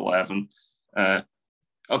 5'11".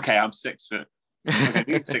 Okay, I'm 6 foot. Okay,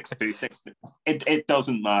 maybe 6'2", 6'2". It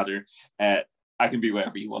doesn't matter. I can be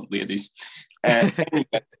wherever you want, ladies. Anyway,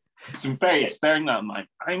 so bearing that in mind,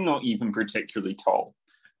 I'm not even particularly tall,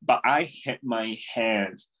 but I hit my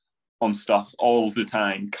head on stuff all the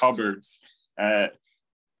time. Cupboards,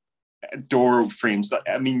 door frames.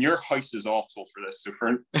 I mean, your house is awful for this. So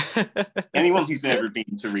for anyone who's never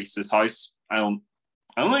been to Reese's house, I don't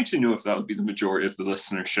actually know if that would be the majority of the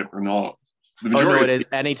listenership or not. Oh no, it is.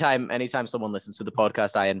 Anytime someone listens to the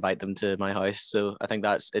podcast, I invite them to my house. So I think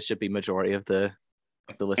it should be majority of the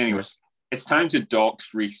listeners. Anyway, it's time to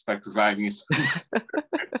dox Reese by providing his.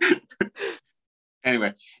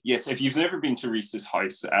 Anyway, yes, if you've never been to Reese's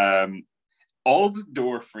house, all the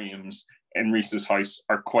door frames in Reese's house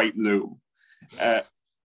are quite low.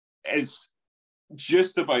 It's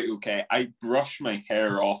just about okay. I brush my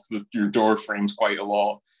hair off your door frames quite a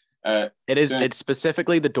lot. It's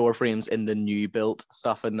specifically the door frames in the new built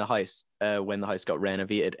stuff in the house. When the house got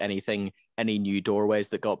renovated, any new doorways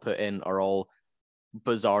that got put in are all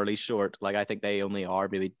bizarrely short. Like, I think they only are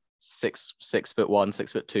maybe 6'1",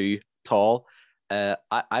 6'2" tall.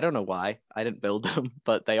 I don't know why. I didn't build them,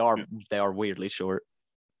 but they are weirdly short.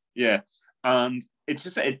 Yeah, and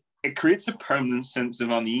it creates a permanent sense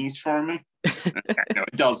of unease for me. No,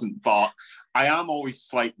 it doesn't, but I am always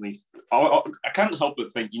slightly. I can't help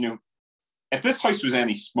but think, if this house was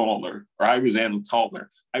any smaller or I was any taller,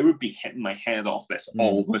 I would be hitting my head off this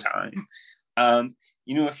all the time. And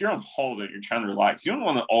if you're on holiday, you're trying to relax. You don't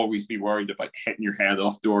want to always be worried about hitting your head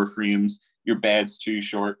off door frames. Your bed's too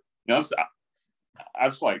short. That's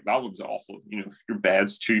like, that one's awful. If your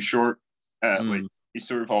bed's too short, like, you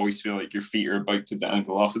sort of always feel like your feet are about to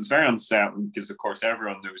dangle off. It's very unsettling because, of course,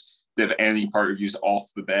 everyone knows that if any part of you's off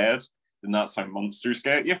the bed, then that's how monsters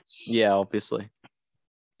get you. Yeah, obviously.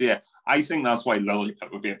 Yeah, I think that's why Lilliput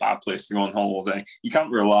would be a bad place to go on holiday. You can't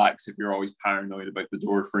relax if you're always paranoid about the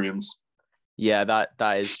door frames. Yeah,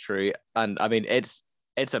 that is true. And I mean, it's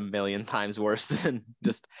a million times worse than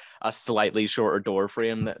just a slightly shorter door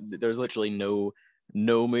frame. There's literally no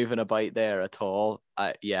moving about there at all.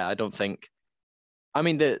 I don't think. I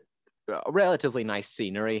mean, the relatively nice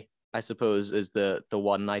scenery, I suppose, is the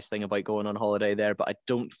one nice thing about going on holiday there. But I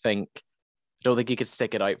don't think you could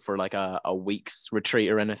stick it out for like a week's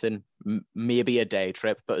retreat or anything. Maybe a day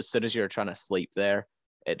trip, but as soon as you're trying to sleep there,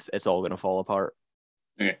 it's all going to fall apart.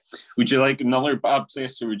 Okay. Would you like another bad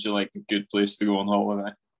place, or would you like a good place to go on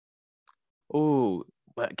holiday? Oh,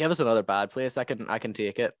 give us another bad place. I can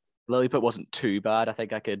take it. Lilliput wasn't too bad. I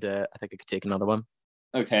think I could take another one.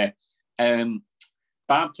 Okay.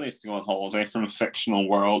 Bad place to go on holiday from a fictional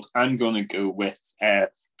world. I'm going to go with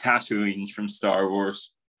Tatooine from Star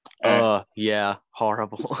Wars. Yeah,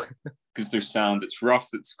 horrible. Because there's sand. It's rough.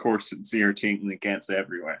 It's coarse. It's irritating. It gets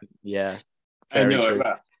everywhere. Yeah, I know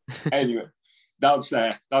that. Anyway, That's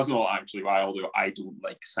not actually why, although I don't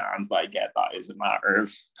like sand, but I get that is a matter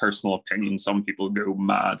of personal opinion. Some people go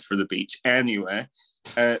mad for the beach. Anyway,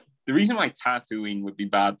 the reason why Tatooine would be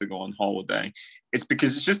bad to go on holiday is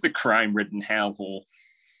because it's just a crime-ridden hellhole.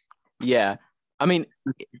 Yeah. I mean,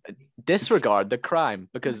 disregard the crime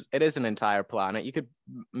because it is an entire planet.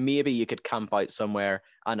 Maybe you could camp out somewhere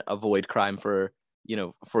and avoid crime for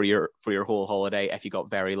your whole holiday if you got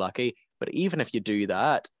very lucky. But even if you do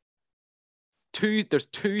that, there's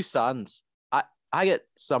two suns. I get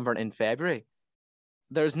sunburnt in February.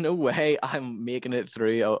 There's no way I'm making it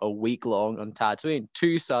through a week long on Tatooine.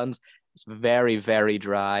 Two suns. It's very, very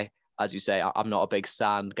dry. As you say, I'm not a big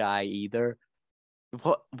sand guy either.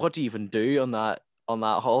 What do you even do on that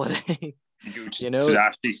holiday? You go to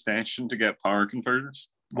Dashi Station to get power converters.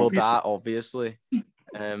 Well, that obviously.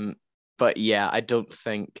 But yeah, I don't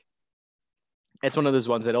think it's one of those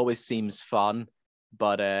ones that always seems fun,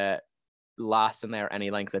 but lasting there any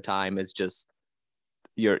length of time is just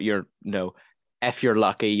you're no. If you're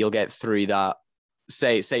lucky, you'll get through that.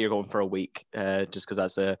 Say you're going for a week, just because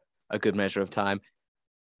that's a good measure of time.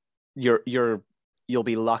 You'll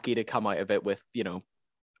be lucky to come out of it with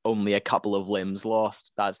only a couple of limbs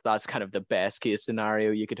lost. That's kind of the best case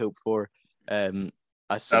scenario you could hope for. A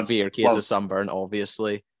severe case of sunburn,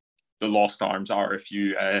 obviously. The lost arms are if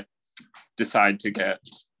you decide to get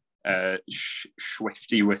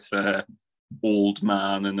swifty with an old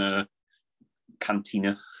man in a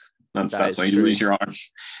cantina. That's how you lose your arm.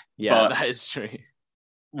 Yeah, but that is true.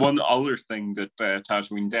 One other thing that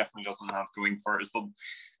Tatooine definitely doesn't have going for it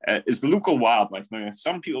is the local wildlife. Now,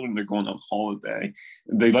 some people, when they're going on holiday,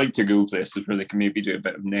 they like to go places where they can maybe do a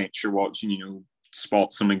bit of nature watching,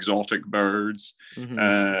 spot some exotic birds.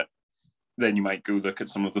 Mm-hmm. Then you might go look at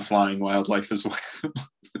some of the flying wildlife as well.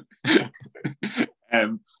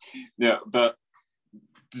 Yeah, but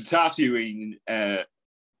Tatooine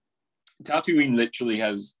literally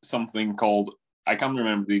has something called, I can't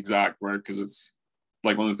remember the exact word because it's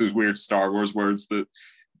like one of those weird Star Wars words that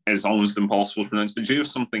is almost impossible to pronounce, but you have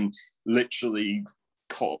something literally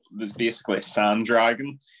called, there's basically a sand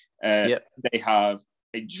dragon. Yep. They have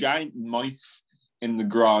a giant mouth in the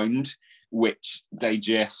ground which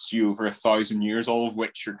digests you over 1,000 years, all of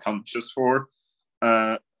which you're conscious for.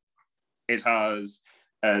 It has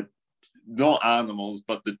not animals,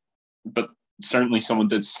 but certainly someone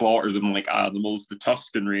did slaughter them like animals, the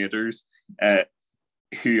Tusken Raiders,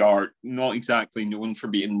 who are not exactly known for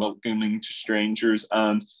being welcoming to strangers.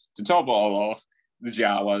 And to top it all off, the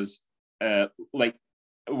Jawas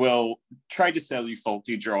will try to sell you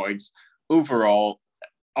faulty droids. Overall,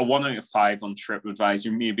 a 1 out of 5 on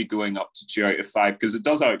TripAdvisor, maybe going up to 2 out of 5, because it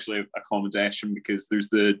does actually have accommodation, because there's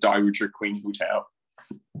the Dowager Queen Hotel.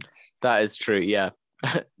 That is true, yeah.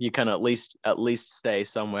 You can at least stay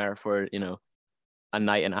somewhere for, a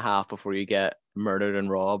night and a half before you get murdered and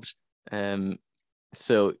robbed.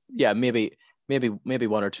 So yeah, maybe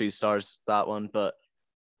 1 or 2 stars that one, but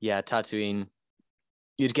yeah, Tatooine,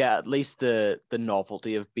 you'd get at least the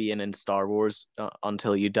novelty of being in Star Wars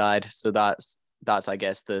until you died. So that's I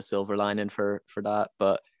guess the silver lining for that.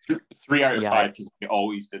 But 3 out of 5, because I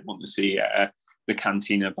always did want to see the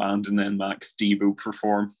Cantina band and then Max Debo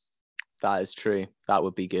perform. That is true. That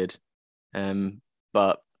would be good.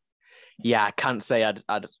 But yeah, I can't say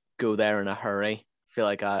I'd go there in a hurry. I feel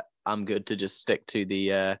like I'm good to just stick to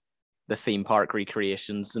the theme park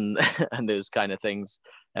recreations and and those kind of things.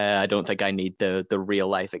 I don't think I need the real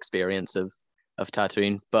life experience of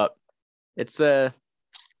Tatooine, but it's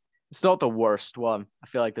not the worst one. I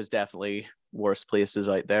feel like there's definitely worse places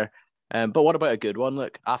out there. But what about a good one?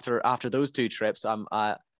 Look, after those 2 trips,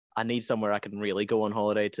 I need somewhere I can really go on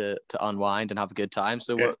holiday to unwind and have a good time.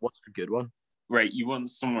 So yeah. What's a good one? Right, you want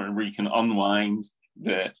somewhere where you can unwind,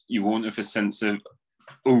 that you won't have a sense of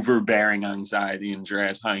overbearing anxiety and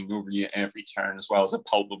dread hanging over you every turn, as well as a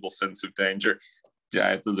palpable sense of danger.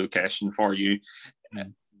 I have the location for you.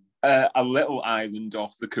 A little island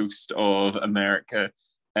off the coast of America,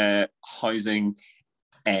 housing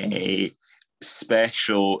a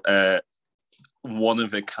special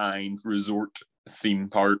one-of-a-kind resort theme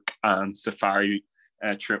park and safari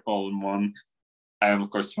trip all in one. I am,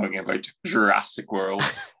 of course, talking about Jurassic World.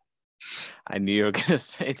 I knew you were going to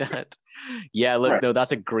say that. Yeah, look, right. No,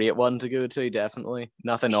 that's a great one to go to, definitely.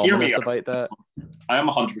 Nothing ominous about that. I am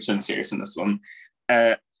 100% serious in this one.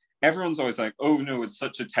 Everyone's always like, oh no, it's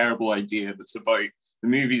such a terrible idea. That's about, the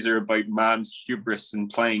movies are about man's hubris and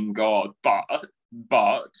playing God.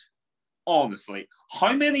 But honestly,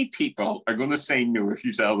 how many people are going to say no if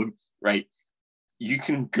you tell them, right, you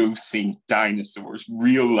can go see dinosaurs,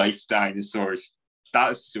 real life dinosaurs?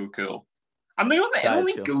 That is so cool. And it That is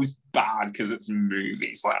only cool. goes bad because it's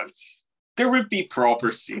movies. Like, there would be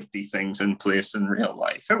proper safety things in place in real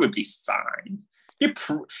life. It would be fine.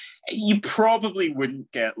 You probably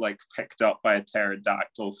wouldn't get like picked up by a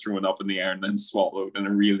pterodactyl, thrown up in the air, and then swallowed in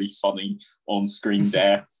a really funny on-screen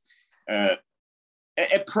death.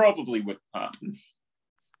 It probably wouldn't happen.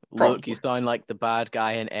 Look, you sound like the bad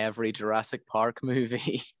guy in every Jurassic Park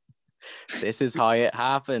movie. This is how it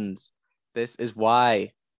happens. This is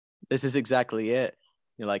why. This is exactly it.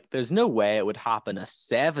 You're like, there's no way it would happen a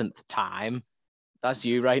seventh time. That's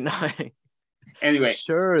you right now. Anyway,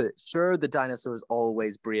 sure, the dinosaurs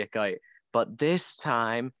always break out, but this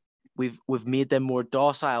time we've made them more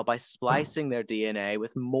docile by splicing their DNA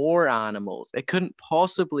with more animals. It couldn't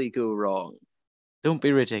possibly go wrong. Don't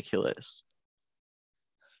be ridiculous.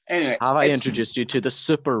 Anyway, have I introduced you to the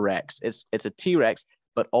Super Rex? It's a T-Rex,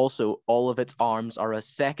 but also all of its arms are a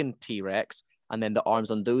second T-Rex, and then the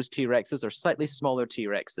arms on those T-Rexes are slightly smaller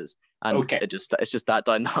T-Rexes, and okay, it's just that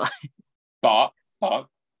down the line. But are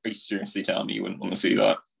you seriously telling me you wouldn't want to see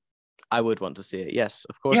that? I would want to see it. Yes,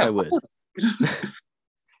 of course I would.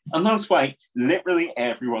 And that's why literally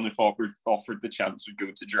everyone if offered the chance would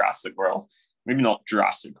go to Jurassic World. Maybe not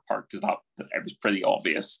Jurassic Park, because it was pretty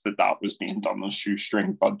obvious that was being done on a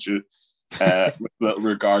shoestring budget with little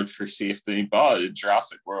regard for safety. But at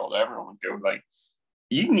Jurassic World, everyone would go like,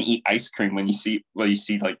 you can eat ice cream when you see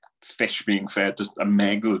like fish being fed just a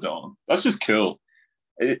megalodon. That's just cool.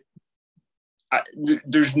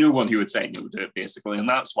 There's no one who would say no to it, basically, and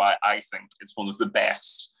that's why I think it's one of the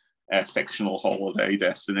best fictional holiday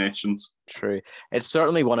destinations. True. It's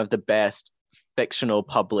certainly one of the best fictional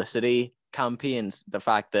publicity campaigns. The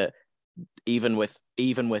fact that even with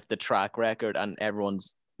the track record and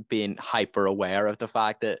everyone's being hyper aware of the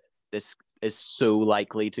fact that this is so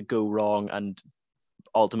likely to go wrong and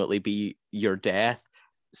ultimately be your death,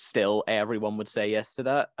 still everyone would say yes to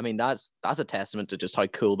that. I mean, that's a testament to just how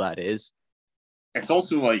cool that is. It's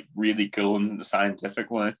also like really cool in the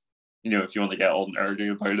scientific way. You know, if you want to get all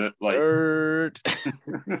nerdy about it, like nerd.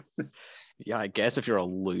 Yeah, I guess if you're a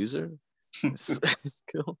loser, it's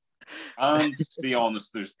cool. And to be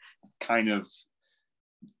honest, there's kind of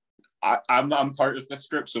I'm part of this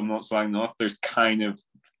script, so I'm not signing off. There's kind of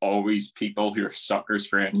always people who are suckers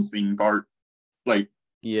for any theme park. Like,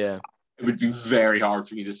 yeah, it would be very hard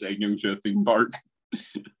for me to say no to a theme park,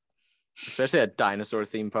 especially a dinosaur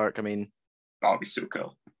theme park. I mean, that'd be so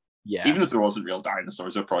cool. Yeah, even if there wasn't real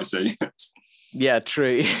dinosaurs, I'd probably say yes. Yeah,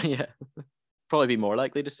 true. Yeah, probably be more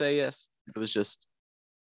likely to say yes if it was just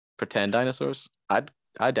pretend dinosaurs. I'd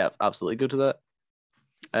absolutely go to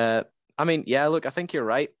that. I mean, yeah, look, I think you're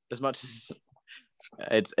right. As much as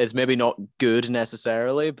it's maybe not good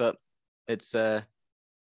necessarily, but it's I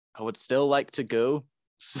would still like to go.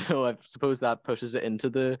 So I suppose that pushes it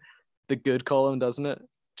into the good column, doesn't it?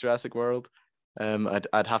 Jurassic World.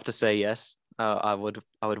 I'd have to say yes. I would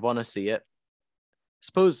want to see it. I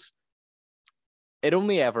suppose it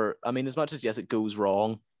only ever, I mean, as much as yes, it goes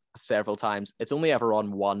wrong several times, it's only ever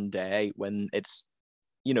on one day when it's,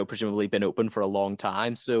 presumably been open for a long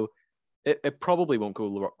time. So it probably won't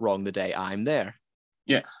go wrong the day I'm there.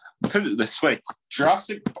 Yeah, put it this way,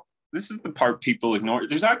 this is the part people ignore.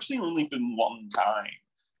 There's actually only been one time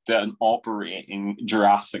that an operating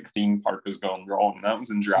Jurassic theme park has gone wrong. That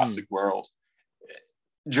was in Jurassic World.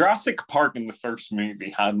 Jurassic Park in the first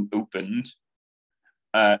movie hadn't opened.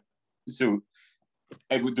 So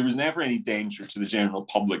there was never any danger to the general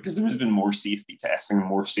public because there has been more safety testing and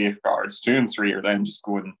more safeguards. 2 and 3 are then just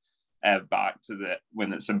going back to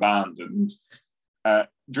when it's abandoned.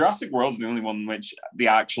 Jurassic World is the only one in which the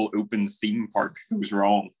actual open theme park goes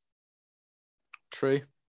wrong. True.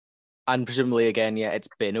 And presumably, again, yeah, it's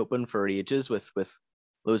been open for ages with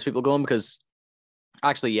loads of people going because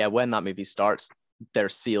actually, yeah, when that movie starts, their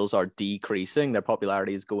sales are decreasing, their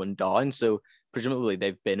popularity is going down. So presumably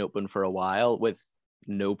they've been open for a while with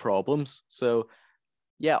no problems. So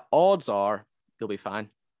yeah, odds are you'll be fine.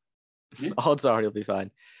 Yeah. Odds are you'll be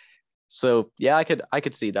fine. So yeah, I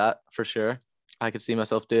could see that for sure. I could see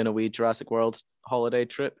myself doing a wee Jurassic World holiday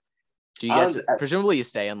trip. Do you get presumably you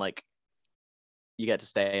get to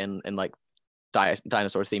stay in like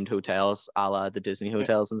dinosaur themed hotels, a la the Disney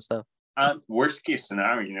hotels and stuff. And worst case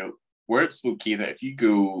scenario, where it's located, if you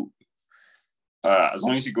go, as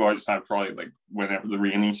long as you go outside, probably like whenever the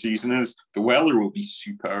rainy season is, the weather will be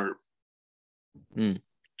superb.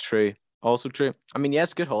 True. Also true. I mean,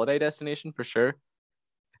 yes, good holiday destination for sure.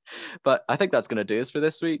 But I think that's going to do us for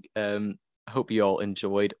this week. I hope you all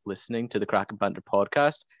enjoyed listening to the Crack and Banter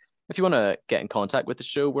podcast. If you want to get in contact with the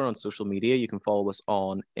show, we're on social media. You can follow us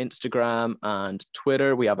on Instagram and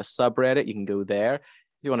Twitter. We have a subreddit. You can go there.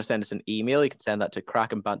 If you want to send us an email, you can send that to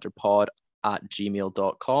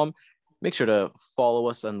krakenbanterpod@gmail.com. Make sure to follow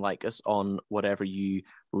us and like us on whatever you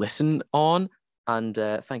listen on. And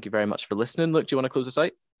thank you very much for listening. Luke, do you want to close us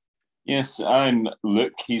out? Yes, I'm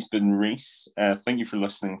Luke. He's been Reese. Thank you for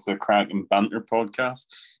listening to the Kraken Banter podcast.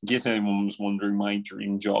 In case anyone was wondering, my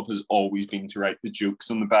dream job has always been to write the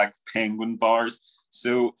jokes on the back of penguin bars.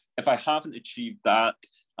 So if I haven't achieved that,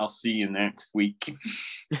 I'll see you next week.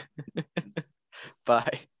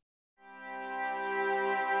 Bye.